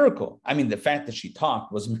a miracle. I mean, the fact that she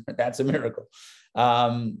talked that's a miracle.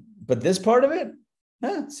 But this part of it,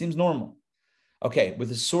 seems normal. Okay, with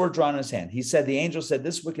a sword drawn in his hand, he said, the angel said,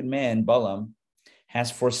 this wicked man, Balaam, has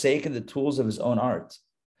forsaken the tools of his own art.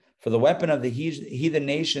 For the weapon of the heathen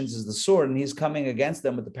nations is the sword, and he's coming against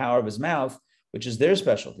them with the power of his mouth, which is their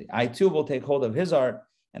specialty. I too will take hold of his art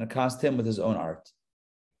and accost him with his own art.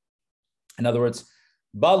 In other words,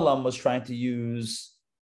 Balaam was trying to use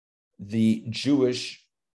the Jewish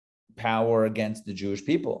power against the Jewish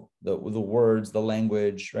people, the words, the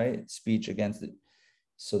language, right? Speech against it.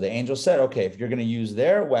 So the angel said, okay, if you're going to use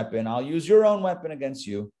their weapon, I'll use your own weapon against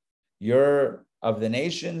you. You're of the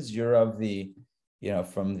nations, you're of the,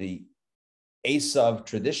 from the Esav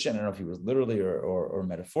tradition. I don't know if he was literally or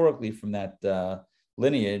metaphorically from that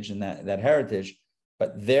lineage and that heritage,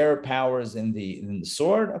 but their power is in the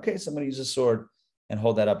sword. Okay, so I'm going to use a sword and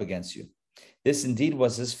hold that up against you. This indeed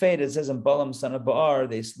was his fate. It says in Balaam, son of Baar,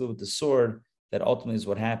 they slew with the sword. That ultimately is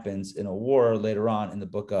what happens in a war later on in the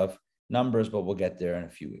book of Numbers, but we'll get there in a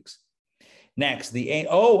few weeks. Next,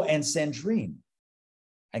 and Sandrine.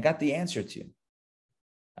 I got the answer to you.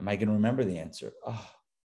 Am I going to remember the answer?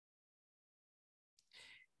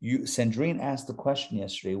 Sandrine asked the question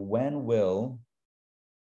yesterday, when will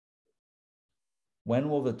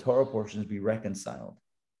the Torah portions be reconciled?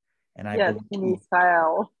 And I believe in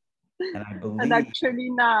Israel. And I believe, and actually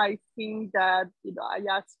now I think that I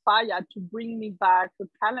aspire to bring me back a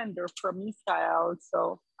calendar from Israel.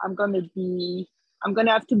 So I'm gonna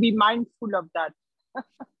have to be mindful of that.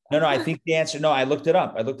 No, I think the answer. No, I looked it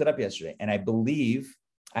up. I looked it up yesterday, and I believe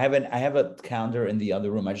I have a calendar in the other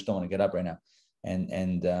room. I just don't want to get up right now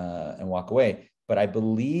and walk away. But I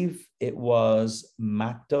believe it was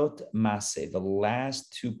Matot Maseh, the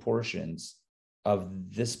last two portions of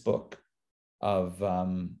this book of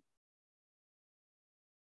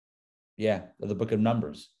the book of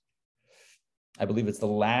Numbers. I believe it's the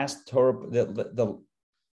last Torah, the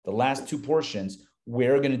last two portions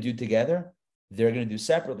we're going to do together. They're going to do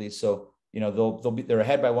separately. So, they're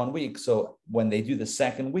ahead by 1 week. So when they do the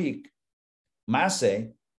second week,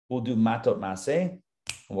 Maseh, we'll do Matot Maseh and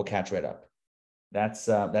we'll catch right up. That's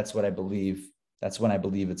what I believe. That's when I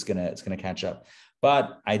believe it's gonna catch up.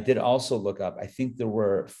 But I did also look up. I think there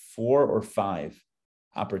were 4 or 5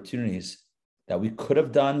 opportunities that we could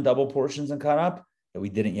have done double portions and caught up, that we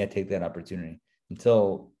didn't yet take that opportunity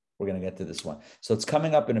until we're going to get to this one. So it's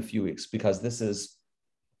coming up in a few weeks because this is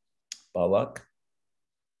Balak,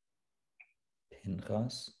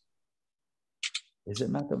 Pinchas. Is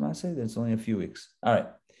it Matot Maseh? It's only a few weeks. All right.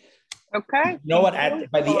 Okay. You know what?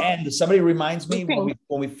 By the end, somebody reminds me when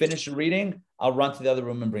we finish reading, I'll run to the other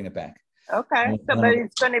room and bring it back. Okay. But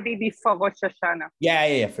it's going to be before Rosh Hashanah.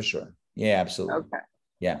 Yeah, for sure. Yeah, absolutely. Okay.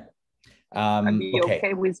 Yeah. I'll be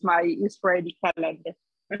okay with my Israeli calendar.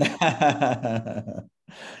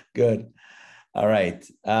 Good. All right.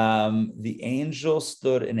 The angel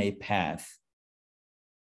stood in a path.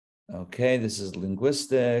 Okay, this is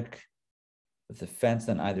linguistic with a fence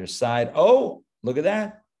on either side. Oh, look at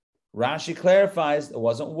that. Rashi clarifies it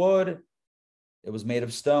wasn't wood. It was made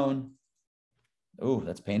of stone. Oh,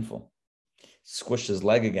 that's painful. Squished his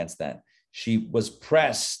leg against that. She was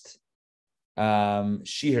pressed.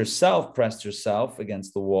 She herself pressed herself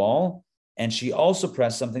against the wall, and she also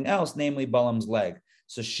pressed something else, namely Balaam's leg.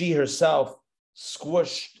 So she herself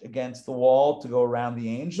squished against the wall to go around the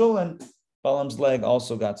angel, and Balaam's leg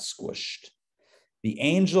also got squished. The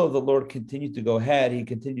angel of the Lord continued to go ahead. He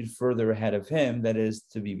continued further ahead of him, that is,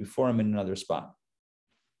 to be before him in another spot.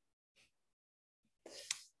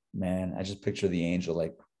 Man, I just picture the angel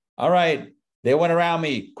like, all right, they went around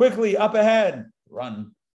me. Quickly, up ahead.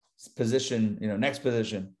 Run. Position, next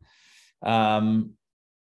position. The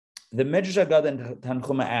Midrash Agad and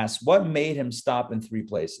Tanchuma asks, what made him stop in 3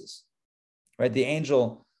 places? Right? The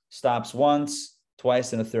angel stops once,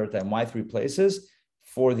 twice, and a third time. Why 3 places?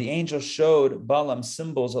 For the angel showed Balaam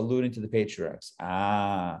symbols alluding to the patriarchs.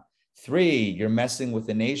 3, you're messing with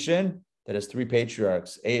a nation that has 3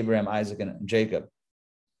 patriarchs, Abraham, Isaac, and Jacob.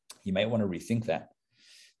 You might want to rethink that.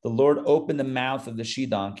 The Lord opened the mouth of the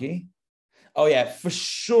she-donkey. Oh yeah, for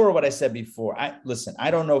sure. What I said before. I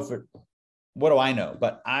don't know what do I know?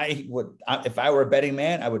 But if I were a betting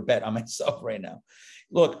man, I would bet on myself right now.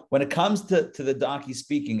 Look, when it comes to the donkey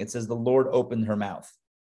speaking, it says the Lord opened her mouth.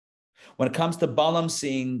 When it comes to Balaam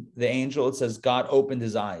seeing the angel, it says God opened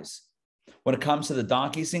his eyes. When it comes to the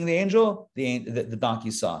donkey seeing the angel, the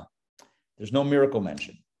donkey saw. There's no miracle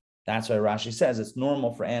mentioned. That's why Rashi says it's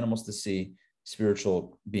normal for animals to see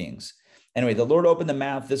spiritual beings. Anyway, the Lord opened the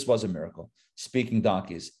mouth. This was a miracle. Speaking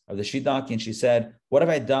donkeys of the she-donkey, and she said, what have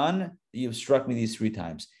I done that you've struck me these 3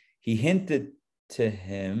 times? He hinted to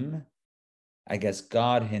him, I guess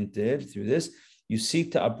God hinted through this, you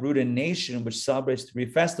seek to uproot a nation which celebrates 3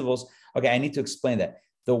 festivals. Okay, I need to explain that.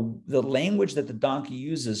 The language that the donkey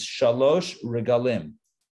uses, shalosh regalim,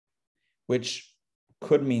 which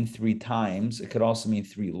could mean 3 times. It could also mean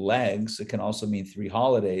 3 legs. It can also mean 3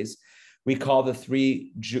 holidays. We call the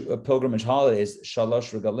 3 pilgrimage holidays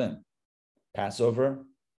shalosh regalim. Passover,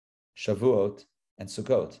 Shavuot, and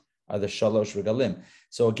Sukkot are the Shalosh Regalim.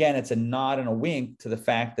 So again, it's a nod and a wink to the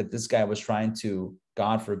fact that this guy was trying to,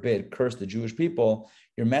 God forbid, curse the Jewish people.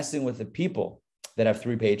 You're messing with the people that have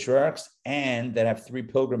 3 patriarchs and that have 3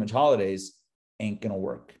 pilgrimage holidays. Ain't going to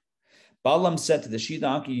work. Balaam said to the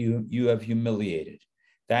she-donkey, you have humiliated.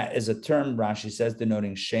 That is a term, Rashi says,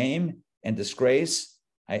 denoting shame and disgrace.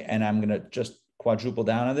 And I'm going to just quadruple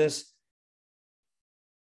down on this.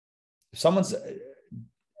 If someone's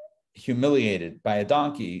humiliated by a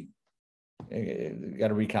donkey, you got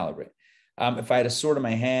to recalibrate. If I had a sword in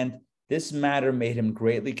my hand, this matter made him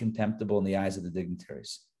greatly contemptible in the eyes of the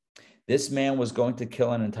dignitaries. This man was going to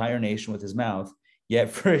kill an entire nation with his mouth, yet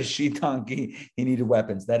for a she-donkey, he needed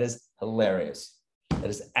weapons. That is hilarious. That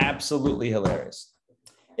is absolutely hilarious.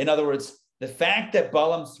 In other words, the fact that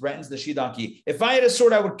Balaam threatens the she-donkey, if I had a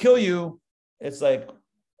sword, I would kill you. It's like,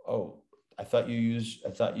 oh, I thought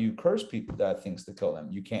you curse people, things to kill them.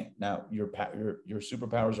 You can't now. Your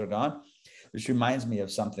superpowers are gone. This reminds me of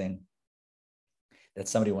something that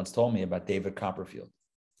somebody once told me about David Copperfield.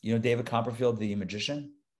 You know David Copperfield, the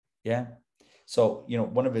magician? Yeah. So,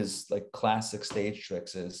 one of his like classic stage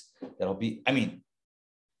tricks is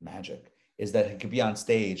magic is that he could be on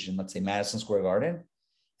stage in, let's say, Madison Square Garden,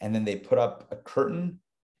 and then they put up a curtain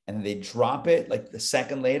and then they drop it like the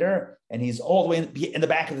second later, and he's all the way in the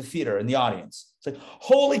back of the theater in the audience. It's like,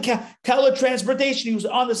 holy cow, teletransportation. He was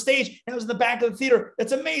on the stage and was in the back of the theater.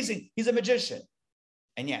 That's amazing. He's a magician.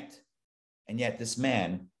 And yet this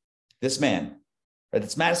man, right,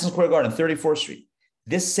 it's Madison Square Garden, 34th Street.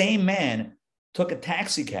 This same man took a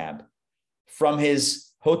taxi cab from his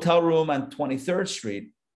hotel room on 23rd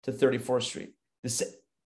Street to 34th Street. It's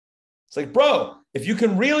like, bro, if you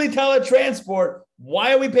can really teletransport,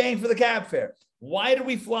 why are we paying for the cab fare? Why did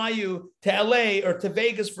we fly you to LA or to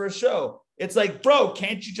Vegas for a show? It's like, bro,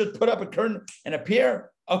 can't you just put up a curtain and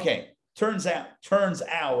appear? Okay, turns out,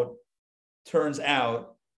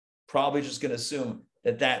 probably just going to assume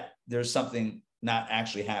that there's something not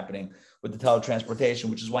actually happening with the teletransportation,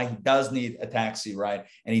 which is why he does need a taxi ride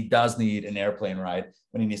and he does need an airplane ride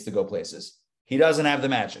when he needs to go places. He doesn't have the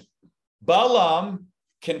magic. Balaam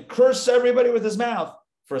can curse everybody with his mouth.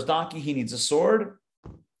 For his donkey, he needs a sword.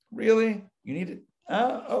 Really? You need it?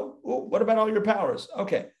 What about all your powers?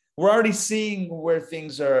 Okay. We're already seeing where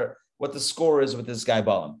things are, what the score is with this guy,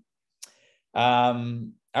 Balaam.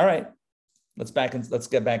 All right. Let's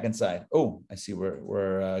get back inside. Oh, I see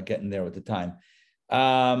we're getting there with the time.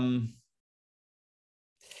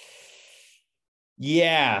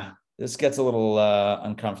 Yeah, this gets a little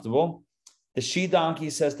uncomfortable. The she-donkey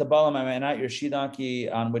says to Balaam, am I not your she-donkey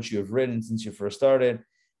on which you have ridden since you first started?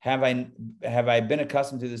 Have I been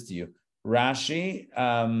accustomed to this to you? Rashi,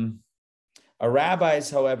 a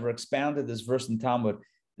rabbis, however, expounded this verse in Talmud.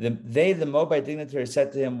 The Moabite dignitary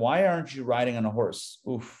said to him, why aren't you riding on a horse?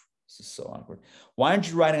 Oof, this is so awkward. Why aren't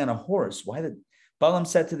you riding on a horse? Balaam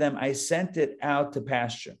said to them, I sent it out to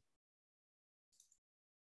pasture.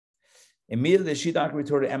 Immediately the she-donkey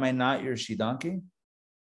retorted, am I not your she-donkey?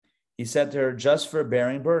 He said to her, just for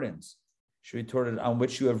bearing burdens. She retorted, on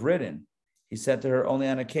which you have ridden. He said to her, only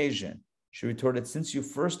on occasion. She retorted, since you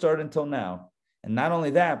first started until now. And not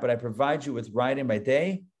only that, but I provide you with riding by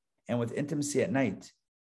day and with intimacy at night,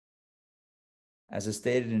 as is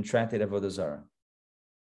stated in Tractate Avodah Zarah.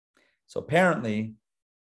 So apparently,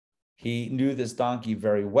 he knew this donkey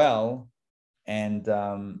very well, and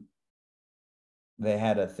they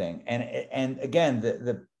had a thing. And again,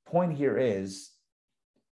 the point here is,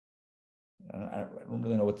 I don't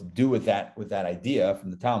really know what to do with that idea from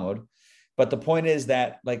the Talmud, but the point is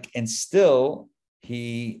that, like, and still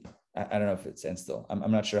I don't know if it's and still.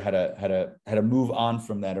 I'm not sure how to move on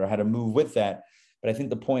from that or how to move with that. But I think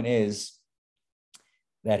the point is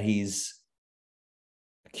that he's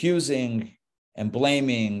accusing and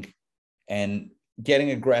blaming and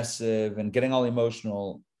getting aggressive and getting all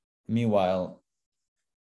emotional. Meanwhile,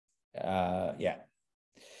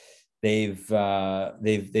 they've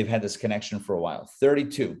had this connection for a while.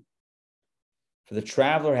 32. For the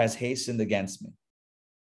traveler has hastened against me.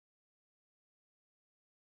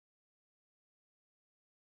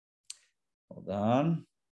 Hold on. I'm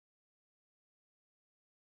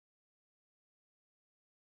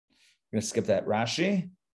going to skip that Rashi.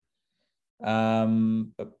 I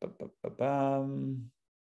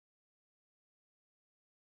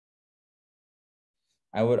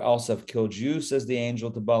would also have killed you, says the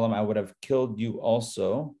angel to Balaam. I would have killed you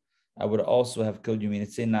also. I would also have killed you. Meaning,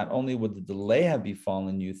 say, not only would the delay have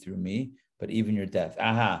befallen you through me, but even your death.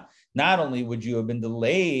 Aha. Not only would you have been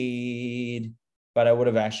delayed, but I would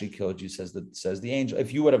have actually killed you, says the angel.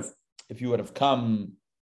 If you would have come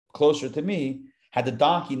closer to me, Had the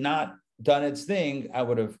donkey not done its thing, I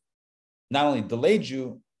would have not only delayed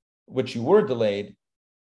you, which you were delayed,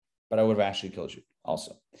 but I would have actually killed you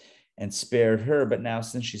also, and spared her. But now,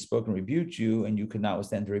 since she spoke and rebuked you, and you could not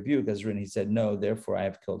withstand the rebuke, as written, he said, no, therefore I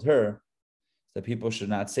have killed her. The people should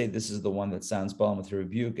not say, this is the one that sounds Balaam with a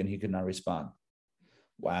rebuke, and he could not respond.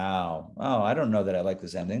 Wow. Oh, I don't know that I like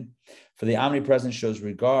this ending. For the omnipresent shows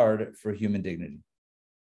regard for human dignity.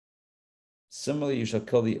 Similarly, you shall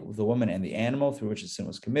kill the woman and the animal through which the sin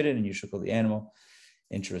was committed, and you shall kill the animal.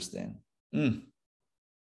 Interesting. Okay.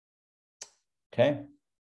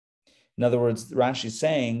 In other words, Rashi is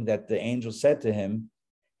saying that the angel said to him,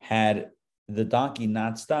 had the donkey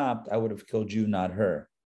not stopped, I would have killed you, not her.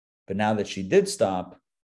 But now that she did stop,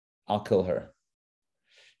 I'll kill her.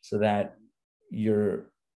 So that you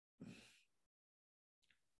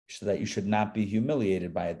should not be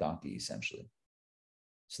humiliated by a donkey, essentially.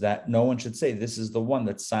 So that no one should say, this is the one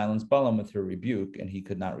that silenced Balaam with her rebuke, and he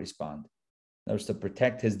could not respond. That was to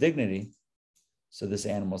protect his dignity, so this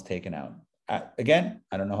animal is taken out. Again,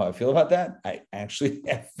 I don't know how I feel about that. I actually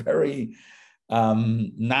have very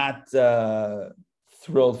not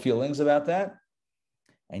thrilled feelings about that.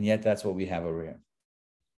 And yet that's what we have over here.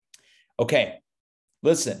 Okay,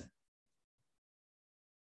 listen.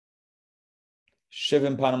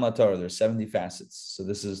 Shivim Panim LaTorah, there's 70 facets. So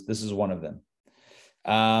this is one of them.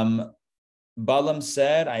 Balaam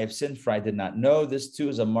said, I have sinned, for I did not know. This too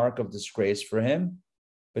is a mark of disgrace for him,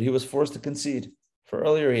 but he was forced to concede. For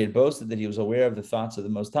earlier he had boasted that he was aware of the thoughts of the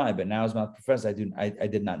Most High, but now his mouth professed, I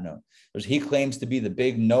did not know. Because he claims to be the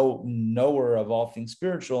big knower of all things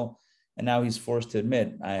spiritual, and now he's forced to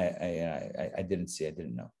admit, I didn't see, I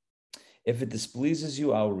didn't know. If it displeases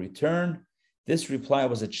you, I will return. This reply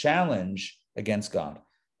was a challenge against God,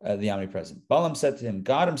 the omnipresent. Balaam said to him,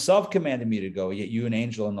 God himself commanded me to go, yet you, an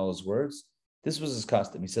angel, annul his words. This was his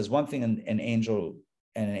custom. He says one thing, and an angel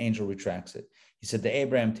retracts it. He said to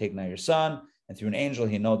Abraham, take now your son, and through an angel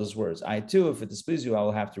he annulled his words. I too, if it displeases you, I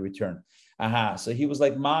will have to return. So he was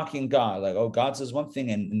like mocking God, like, oh, God says one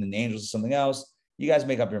thing, and then the angel says something else. You guys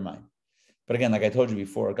make up your mind. But again, like I told you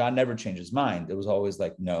before, God never changed his mind. It was always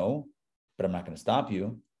like, no, but I'm not going to stop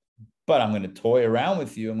you. But I'm going to toy around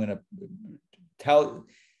with you. I'm going to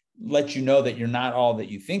let you know that you're not all that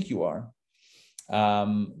you think you are.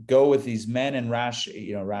 Go with these men. And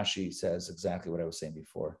Rashi says exactly what I was saying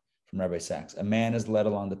before from Rabbi Sachs. A man is led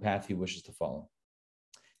along the path he wishes to follow.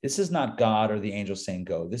 This is not God or the angel saying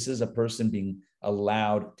go. This is a person being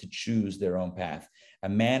allowed to choose their own path. A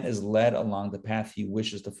man is led along the path he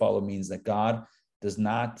wishes to follow means that God does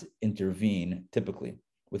not intervene typically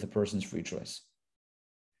with a person's free choice.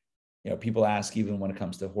 People ask, even when it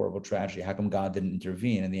comes to horrible tragedy, how come God didn't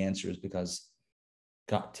intervene? And the answer is because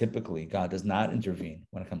God does not intervene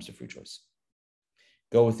when it comes to free choice.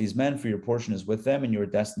 Go with these men, for your portion is with them, and you are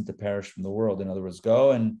destined to perish from the world. In other words,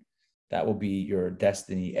 go, and that will be your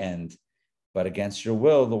destiny end. But against your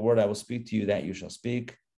will, the word I will speak to you, that you shall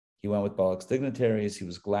speak. He went with Balak's dignitaries. He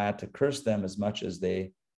was glad to curse them as much as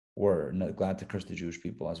they were, glad to curse the Jewish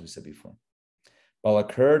people, as we said before.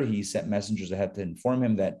 Balak heard. He sent messengers ahead to inform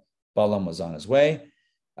him that Balaam was on his way.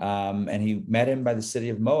 And he met him by the city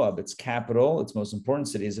of Moab, its capital, its most important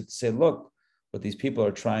city, as if to say, look, what these people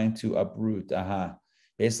are trying to uproot.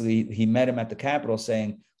 Basically, he met him at the capital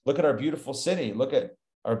saying, look at our beautiful city. Look at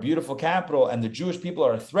our beautiful capital. And the Jewish people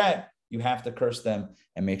are a threat. You have to curse them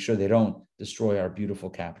and make sure they don't destroy our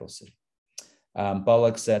beautiful capital city.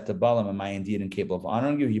 Balak said to Balaam, am I indeed incapable of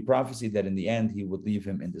honoring you? He prophesied that in the end, he would leave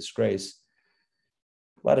him in disgrace.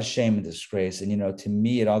 A lot of shame and disgrace. And, to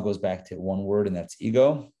me, it all goes back to one word, and that's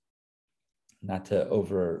ego. Not to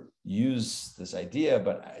overuse this idea,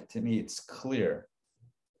 but to me, it's clear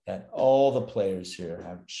that all the players here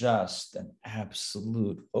have just an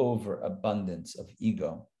absolute overabundance of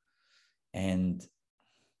ego and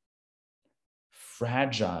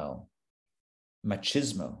fragile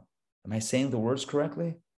machismo. Am I saying the words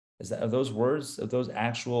correctly? Are those words, are those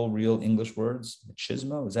actual real English words?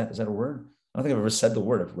 Machismo, is that a word? I don't think I've ever said the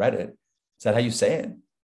word. I've read it. Is that how you say it?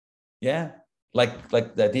 Yeah. Like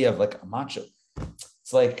the idea of like a macho.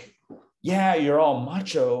 It's like, yeah, you're all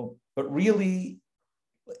macho, but really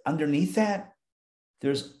underneath that,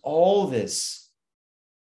 there's all this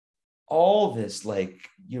like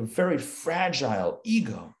your very fragile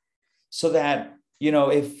ego. So that,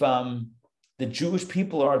 if the Jewish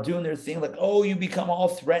people are doing their thing, like, oh, you become all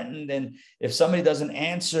threatened. And if somebody doesn't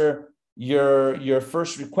answer your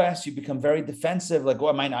first request, you become very defensive, like, oh,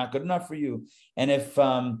 am I not good enough for you? And if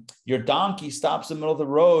your donkey stops in the middle of the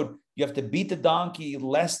road, you have to beat the donkey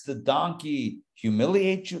lest the donkey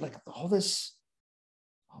humiliate you. Like all this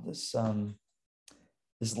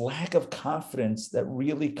this lack of confidence that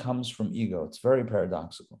really comes from ego. It's very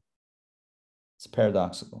paradoxical. It's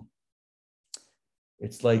paradoxical.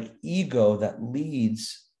 It's like ego that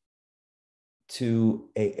leads to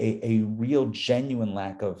a real, genuine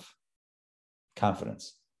lack of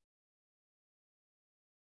confidence.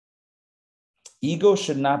 Ego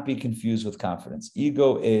should not be confused with confidence.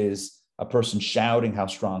 Ego is a person shouting how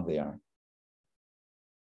strong they are.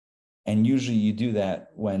 And usually you do that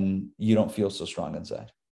when you don't feel so strong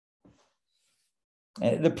inside.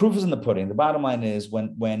 And the proof is in the pudding. The bottom line is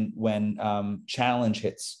when challenge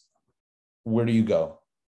hits, where do you go?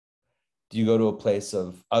 Do you go to a place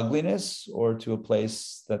of ugliness or to a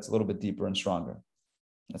place that's a little bit deeper and stronger?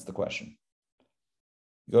 That's the question.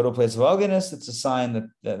 You go to a place of ugliness, it's a sign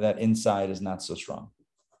that inside is not so strong.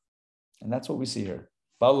 And that's what we see here.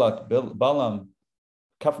 Balak, Balaam,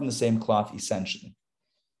 cut from the same cloth, essentially.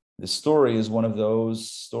 This story is one of those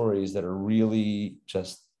stories that are really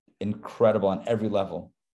just incredible on every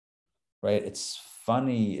level, right? It's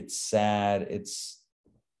funny, it's sad, it's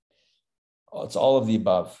all of the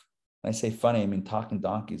above. When I say funny, I mean talking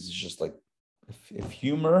donkeys is just like, if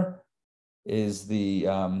humor is the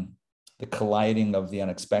colliding of the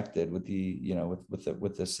unexpected with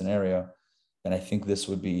with the scenario, then I think this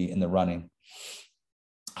would be in the running.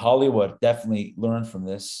 Hollywood definitely learned from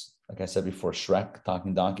this. Like I said before, Shrek,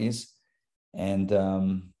 talking donkeys, and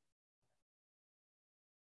I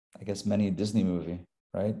guess many a Disney movie,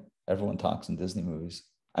 right? Everyone talks in Disney movies.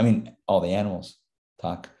 I mean, all the animals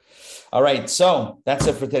talk. All right, so that's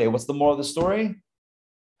it for today. What's the moral of the story?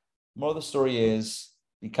 The moral of the story is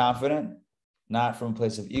be confident, not from a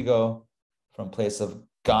place of ego, from a place of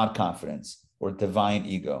God confidence or divine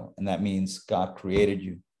ego. And that means God created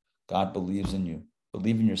you. God believes in you.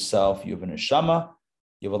 Believe in yourself. You have an neshama.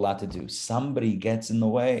 You have a lot to do. Somebody gets in the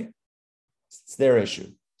way. It's their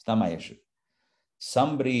issue. It's not my issue.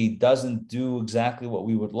 Somebody doesn't do exactly what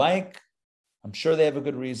we would like. I'm sure they have a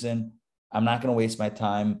good reason. I'm not going to waste my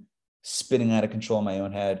time spinning out of control in my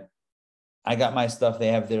own head. I got my stuff. They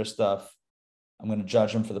have their stuff. I'm going to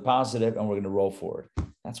judge them for the positive, and we're going to roll forward.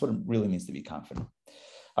 That's what it really means to be confident.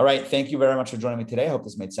 All right. Thank you very much for joining me today. I hope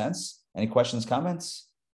this made sense. Any questions,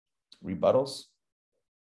 comments, rebuttals?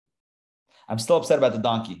 I'm still upset about the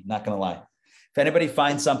donkey, not going to lie. If anybody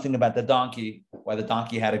finds something about the donkey, why the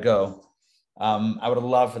donkey had to go, I would have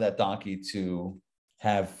loved for that donkey to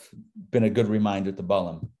have been a good reminder to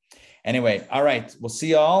Balaam. Anyway, all right. We'll see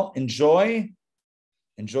y'all. Enjoy.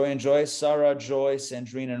 Sarah, Joy,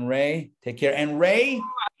 Sandrine, and Ray. Take care. And Ray,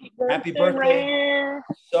 happy birthday. Ray.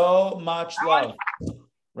 So much love.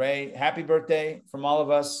 Ray, happy birthday from all of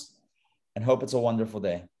us, and hope it's a wonderful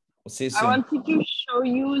day. We'll see you soon. I wanted to show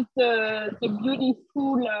you the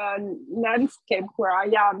beautiful landscape where I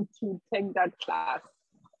am to take that class.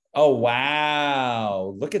 Oh,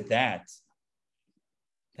 wow. Look at that.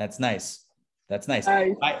 That's nice. That's nice.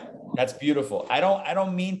 That's beautiful. I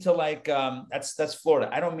don't mean to like, that's Florida.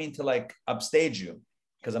 I don't mean to like upstage you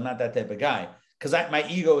because I'm not that type of guy. Because my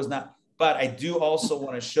ego is not, but I do also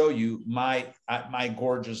want to show you my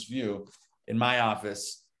gorgeous view in my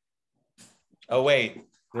office. Oh, wait,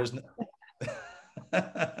 there's no.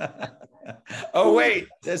 Oh, wait,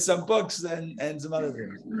 there's some books and some other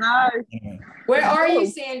things. Nice. Where are you,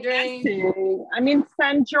 Sandrine? I'm in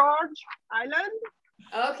St. George Island.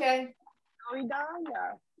 Okay. Florida,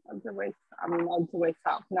 yeah. All the way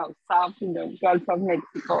south. No, south in the Gulf of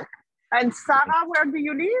Mexico. And Sarah, where do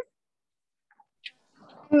you live?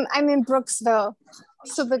 I'm in Brooksville,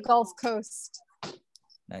 so the Gulf Coast.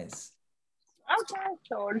 Nice. Okay,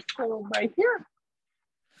 so also right here.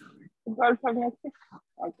 The Gulf of Mexico.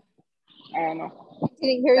 Okay. I don't know.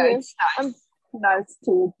 Didn't hear you. Nice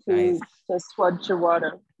to just watch the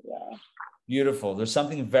water. Yeah. Beautiful. There's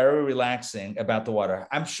something very relaxing about the water.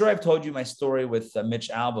 I'm sure I've told you my story with Mitch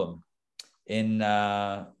Albom in,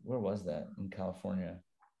 where was that? In California.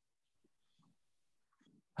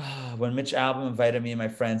 When Mitch Albom invited me and my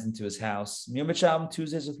friends into his house. You know Mitch Albom,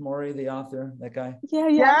 Tuesdays with Maury, the author, that guy?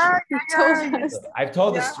 Yeah. I've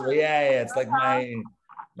told this story. Yeah. It's like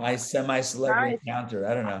my semi-celebrity encounter.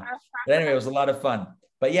 I don't know. But anyway, it was a lot of fun.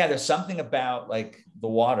 But yeah, there's something about like the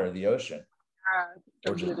water, the ocean.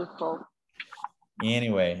 So beautiful.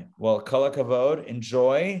 Anyway, well, kol hakavod,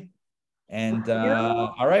 enjoy. And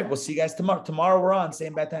all right, we'll see you guys tomorrow. Tomorrow we're on,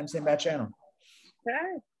 same bad time, same bad channel.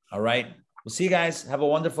 Okay. All right. We'll see you guys. Have a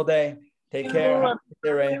wonderful day. Take care.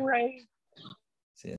 Ray.